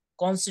is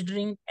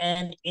considering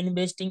and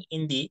investing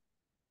in the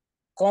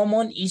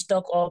common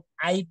stock of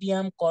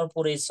IBM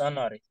corporation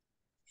अरे।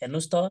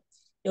 हेर्नुहोस् त,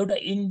 एउटा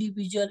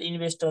इन्डिभिजुअल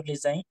इन्भेस्टरले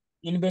चाहिँ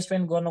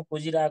इन्भेस्टमेन्ट गर्न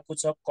खोजिरहेको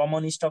छ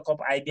कमन स्टक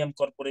अफ आइबिएम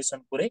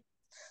कर्पोरेसनको रे।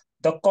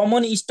 The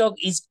common stock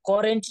is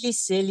currently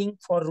selling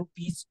for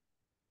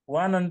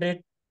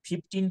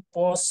 ₹115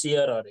 per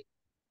share अरे।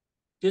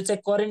 त्यो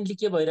चाहिँ करेन्टली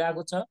के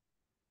भइरहेको छ?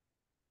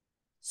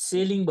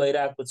 सेलिङ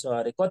भइरहेको छ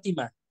अरे।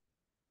 कतिमा?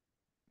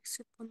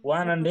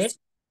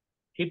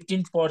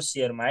 115 पर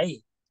सेयरमा है।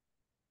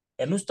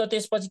 हेर्नुहोस् त,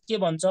 त्यसपछि के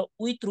भन्छ?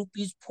 विथ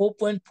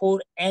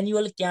 ₹4.4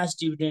 एनुअल क्याश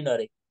डिभिडेन्ड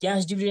अरे।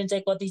 क्याश डिभिडेन्ड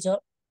चाहिँ कति छ?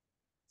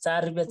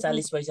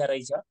 ₹4.40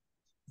 रहेछ।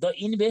 The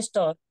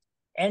investor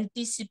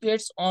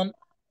एन्टिसिपेट्स on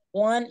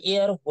 1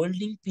 year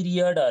holding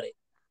period अरे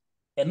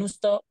हेर्नुस्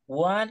त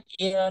 1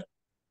 year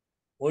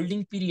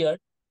होल्डिङ पिरियड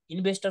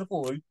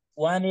इन्भेस्टरको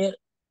 1 year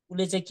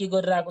उसले चाहिँ के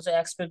गरिरहेको छ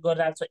एक्सपेक्ट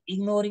गरिरहेको छ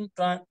ignoring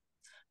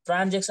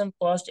transaction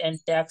cost and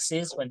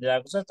taxes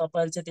भनिरहेको छ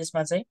तपाईले चाहिँ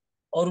त्यसमा चाहिँ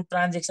अरु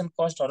ट्रान्जेक्सन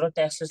कस्टहरु र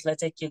ट्याक्सेसलाई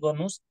चाहिँ के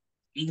गर्नुस्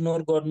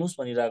इग्नोर गर्नुस्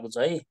भनिरहेको छ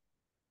है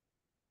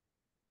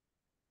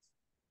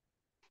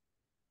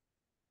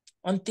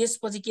अनि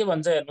त्यसपछि के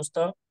भन्छ हेर्नुस्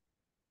त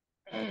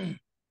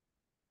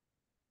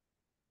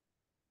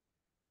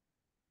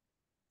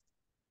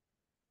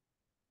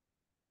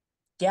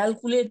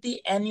Calculate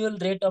the annual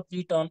rate of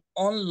return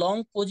on long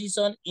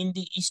position in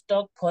the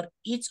stock for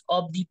each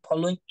of the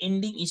following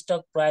ending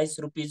stock price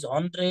rupees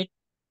 100,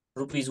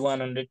 rupees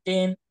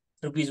 110,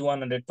 rupees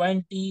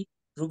 120,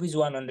 rupees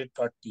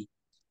 130.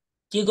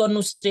 के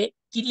गर्नुस् चाहिँ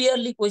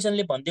क्लियरली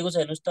क्वेशनले भनिदिएको छ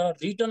हेर्नुस् त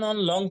रिटर्न अन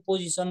लङ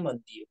पोजिसन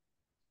भनिदियो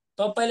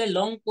तपाईले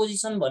लङ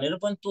पोजिसन भनेर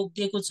पनि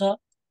तोकिदिएको छ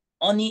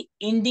अनि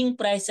एन्डिङ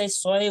प्राइस चाहिँ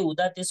 100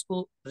 हुँदा त्यसको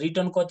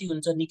रिटर्न कति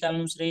हुन्छ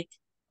निकाल्नुस् रे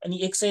अनि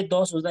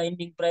 110 हुँदा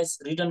एन्डिङ प्राइस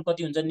रिटर्न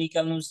कति हुन्छ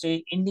निकाल्नुस् रे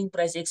एन्डिङ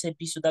प्राइस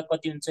 120 हुँदा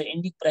कति हुन्छ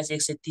एन्डिङ प्राइस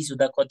 130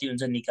 हुँदा कति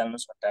हुन्छ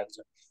निकाल्नुस् भनिरहेको छ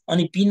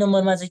अनि बी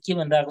नम्बरमा चाहिँ के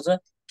भनिरहेको छ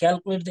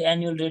calculate the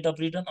annual rate of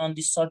return on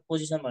the short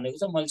position भनेको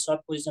छ मैले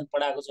सर्ट पोजिसन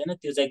पढाएको छैन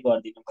त्यो चाहिँ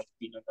गर्दिनु मैले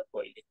बी नम्बरको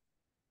अहिले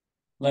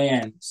ल यहाँ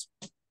हेर्नुस्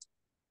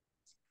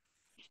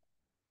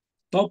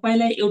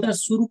तपाईलाई एउटा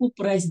सुरुको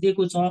प्राइस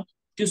दिएको छ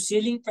त्यो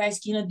सेलिङ प्राइस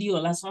किन दियो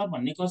होला सर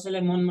भन्ने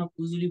कसैलाई मनमा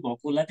खुजुली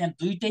भएको होला त्यहाँ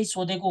दुईटै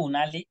सोधेको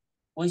हुनाले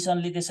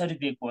क्वेशनले त्यसरी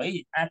दिएको है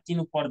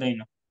आत्तिनु पर्दैन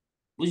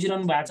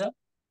बुझिरहनु भएको छ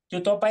त्यो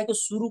तपाईको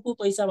सुरुको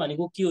पैसा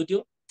भनेको के हो त्यो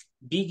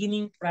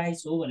बिगिनिङ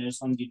प्राइस हो भनेर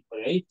सम्झिनु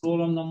पर्यो है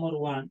problem number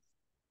 1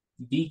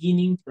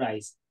 beginning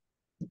price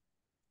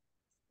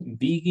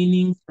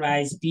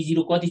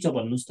P0 कति छ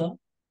भन्नुस् त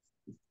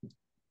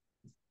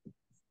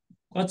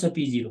कति छ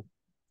P0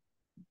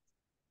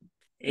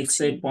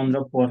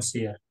 115 पर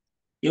शेयर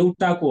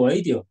एउटाको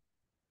है त्यो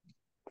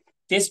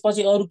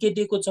त्यसपछि अरु के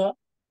दिएको छ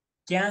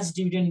क्याश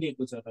डिभिडेन्ड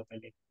दिएको छ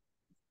तपाईले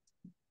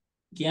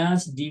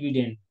क्याश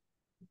डिभिडेन्ड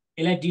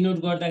यसलाई डिनोट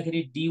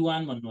गर्दाखेरि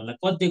D1 भन्नु होला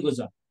कति दिएको छ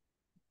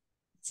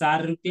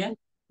 4 रुपैयाँ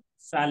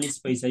 40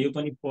 पैसा यो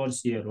पनि पर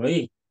शेयर हो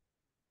है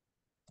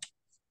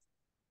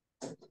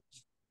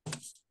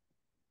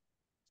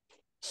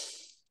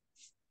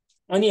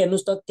अनि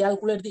हेर्नुस् त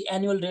calculate the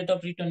annual rate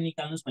of return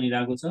निकाल्नुस्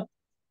भनिरहेको छ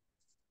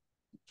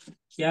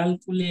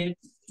calculate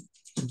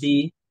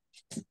the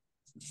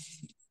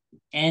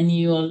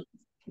annual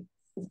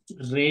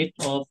rate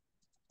of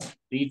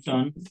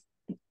return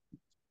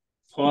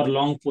for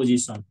long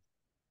position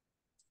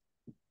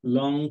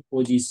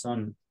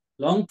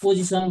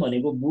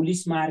भनेको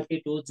बुलिश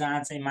मार्केट हो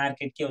जहाँ चाहिँ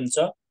मार्केट के हुन्छ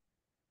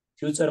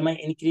फ्युचरमा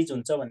इन्क्रिज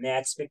हुन्छ भन्ने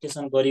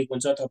एक्सपेक्टेसन गरेको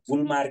हुन्छ अथवा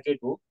बुल मार्केट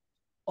हो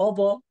अब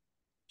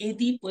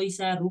यदि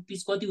पैसा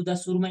रुपीस कति हुँदा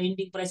सुरुमा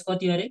एन्डिङ प्राइस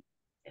कति अरे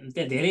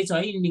त्यहाँ धेरै छ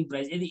है एन्डिङ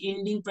प्राइस यदि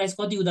एन्डिङ प्राइस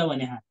कति हुँदा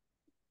भने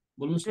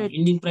बोल्नुस् न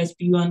एन्डिङ प्राइस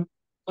P1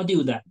 कति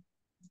हुँदा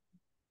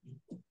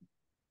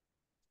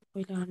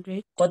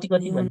कति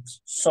भन्नुस्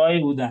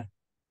 100 हुँदा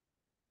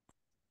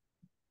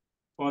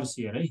पर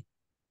शेयर है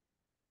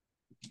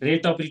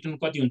रेट अफ रिटर्न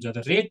कति हुन्छ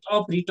त रेट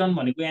अफ रिटर्न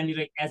भनेको यहाँनिर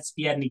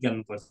एचपीआर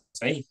निकाल्नु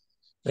पर्छ है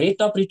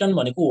रेट अफ रिटर्न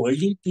भनेको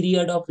होल्डिङ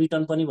पिरियड अफ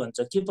रिटर्न पनि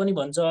भन्छ के पनि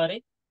भन्छ अरे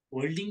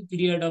होल्डिङ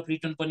पिरियड अफ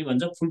रिटर्न पनि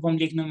भन्छ फुल फर्म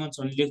लेख्न मन छ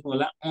भने लेख्नु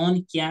होला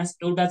अन क्याश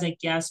एउटा चाहिँ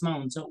क्याशमा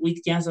हुन्छ विथ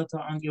क्याश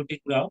अथवा अन एउटै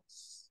कुरा हो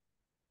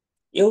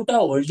एउटा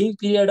होल्डिङ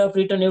पिरियड अफ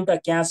रिटर्न एउटा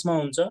क्याशमा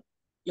हुन्छ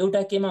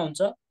एउटा केमा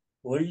हुन्छ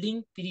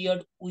holding period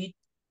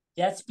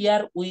with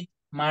एचपीआर with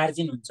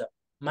margin हुन्छ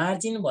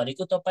मार्जिन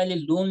भनेको तपाईले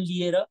लोन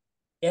लिएर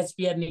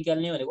एचपीआर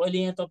निकाल्ने भनेको अहिले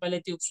यहाँ तपाईलाई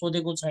त्यो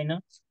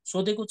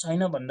सोधेको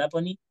छैन भन्दा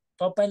पनि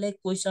तपाईलाई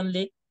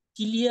क्वेशनले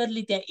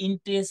क्लियरली त्यहाँ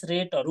इन्ट्रेस्ट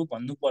रेटहरु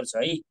भन्नुपर्छ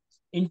है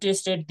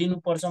इन्ट्रेस्ट रेट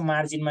दिनुपर्छ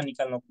मार्जिनमा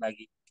निकाल्नको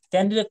लागि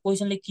त्यहाँनिर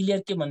क्वेशनले क्लियर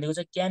के भनिदिएको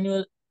छ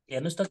क्यानुअल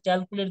हेर्नुस् त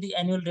calculate the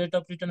annual rate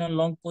of return on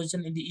long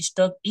position in the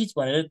stock each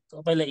भनेर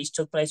तपाईलाई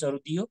स्टक प्राइसहरु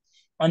दियो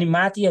अनि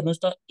माथि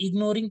हेर्नुस् त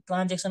ignoring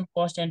transaction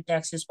cost and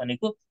taxes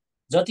भनेको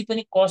जति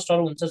पनि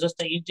कस्टहरु हुन्छ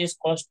जस्तै इन्ट्रेस्ट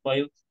कस्ट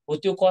भयो हो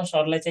त्यो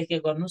कस्टहरुलाई चाहिँ के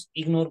गर्नुस्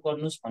इग्नोर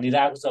गर्नुस्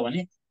भनिरहेको छ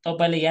भने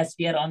तपाईले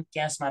एचपीआर अन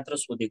क्याश मात्र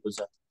सोधेको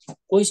छ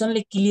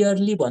क्वेशनले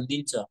क्लियरली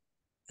भनिदिन्छ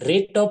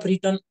रेट अफ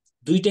रिटर्न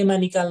दुईटैमा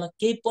निकाल्न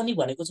केही पनि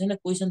भनेको छैन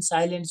क्वेशन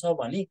साइलेन्ट छ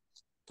भने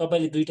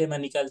तपाईले दुईटैमा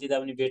निकाल्दिदा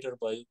पनि बेटर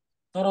भयो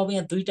तर अब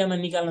यहाँ दुईटामा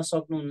निकाल्न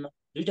सक्नुहुन्न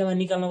दुईटामा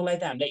निकाल्नको लागि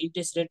त हामीलाई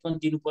इन्ट्रेस्ट रेट पनि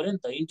दिनु पर्यो नि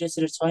त इन्ट्रेस्ट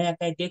रेट छ यहाँ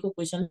कहाँ दिएको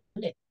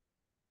क्वेशनले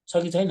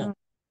छ कि छैन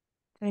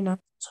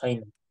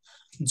छैन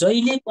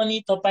जहिले पनि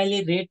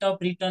तपाईले रेट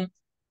अफ रिटर्न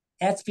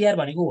एचपीआर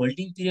भनेको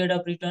होल्डिङ पिरियड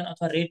अफ रिटर्न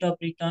अथवा रेट अफ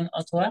रिटर्न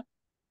अथवा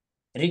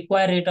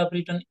require rate of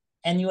return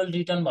annual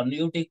return भन्ने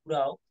एउटै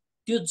कुरा हो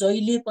त्यो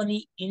जहिले पनि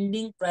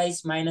ending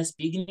price minus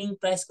beginning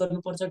price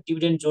गर्नुपर्छ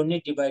डिभिडेन्ड जोड्ने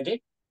डिभाइडेड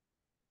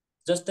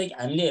जस्तै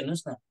हामीले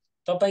हेर्नुस् न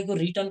तपाईको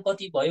रिटर्न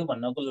कति भयो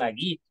भन्नको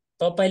लागि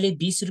तपाईले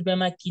 20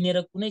 रुपैयाँमा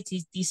किनेर कुनै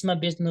चीज 30 मा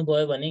बेच्नु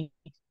भयो भने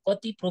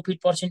कति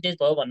प्रॉफिट पर्सेन्टेज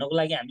भयो भन्नको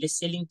लागि हामीले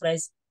selling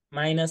price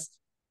minus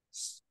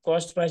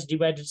cost price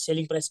divided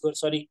selling price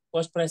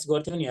cost price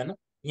गर्थ्यौ नि हैन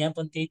यहाँ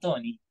पनि त्यही त हो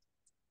नि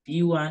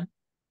P1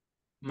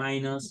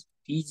 minus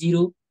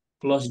P0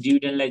 plus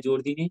डिभिडेन्डलाई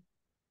जोडिदिने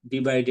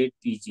divided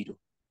P0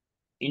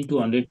 into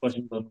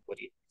 100% गर्नु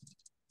पर्यो।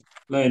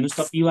 ल हेर्नुहोस्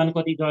त P1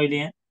 कति छ अहिले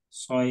यहाँ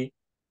 100,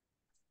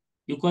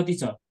 यो कति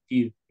छ P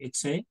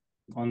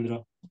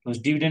 115 प्लस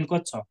डिभिडेन्ड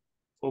कति छ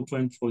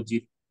 4.40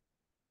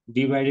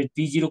 डिभाइडेड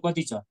P0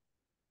 कति छ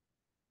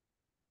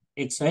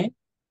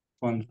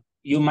 115,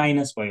 यो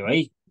माइनस भयो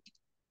है।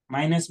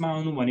 माइनसमा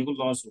आउनु भनेको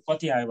लस हो।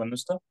 कति आयो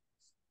भन्नुहोस् त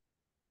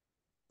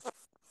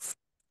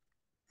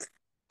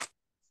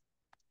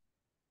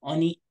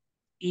अनि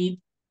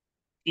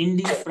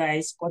इन्डिङ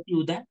प्राइस कति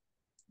हुँदा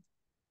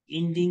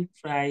इन्डिङ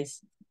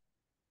प्राइस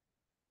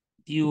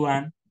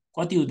P1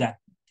 कति हुँदा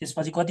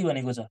त्यसपछि कति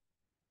भनेको छ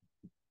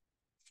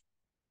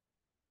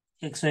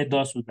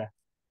 110 हुँदा।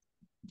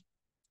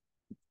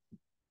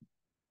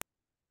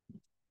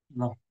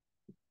 ल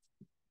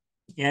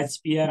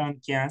HPR अन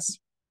क्यास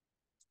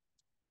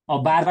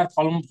अब बार बार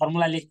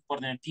फर्मुला लेख्नु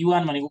पर्दैन।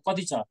 P1 भनेको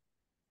कति छ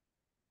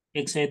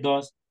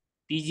 110,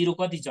 P0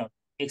 कति छ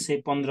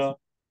 115,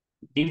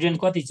 डिभिडेन्ड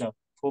कति छ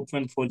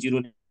 4.40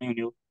 नै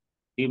हुने हो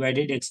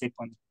डिभाइडेड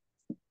 115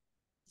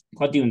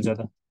 कति हुन्छ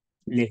त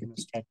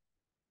लेख्नुहोस्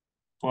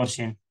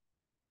पर्सेन्ट।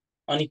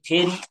 अनि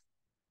फेरि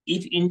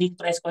इफ इन्डिङ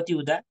प्राइस कति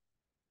हुँदा,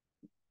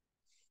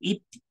 इफ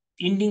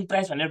इन्डिङ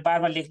प्राइस भनेर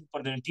बार बार लेख्नु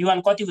पर्दैन।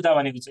 P1 कति हुँदा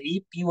भनेको छ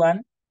इफ P1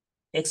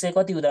 100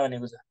 कति हुँदा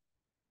भनेको छ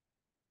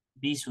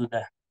 20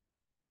 हुँदा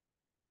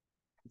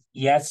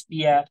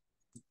HPR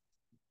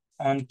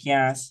अन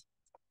क्यास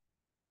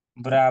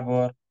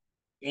बराबर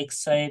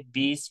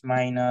 120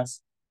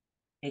 माइनस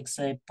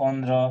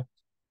 115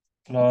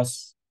 प्लस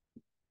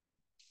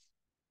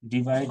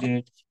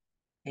डिभाइडेड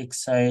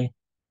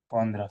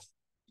 115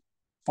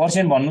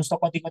 पर्सेन्ट भन्नुहोस् त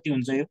कति कति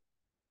हुन्छ यो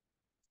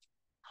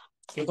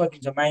कति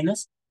हुन्छ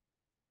माइनस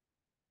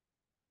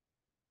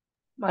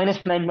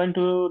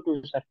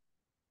 -9.22 सर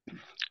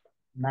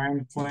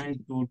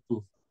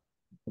 9.22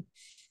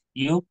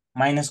 यो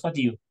माइनस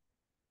कति हो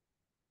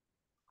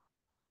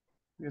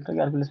यो त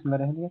क्याल्कुलेसन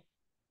गरेर नि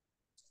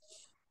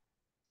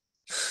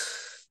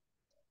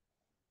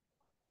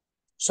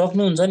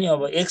सक्नुहुन्छ नि।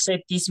 अब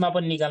 130 मा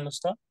पनि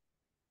निकाल्नुहोस् त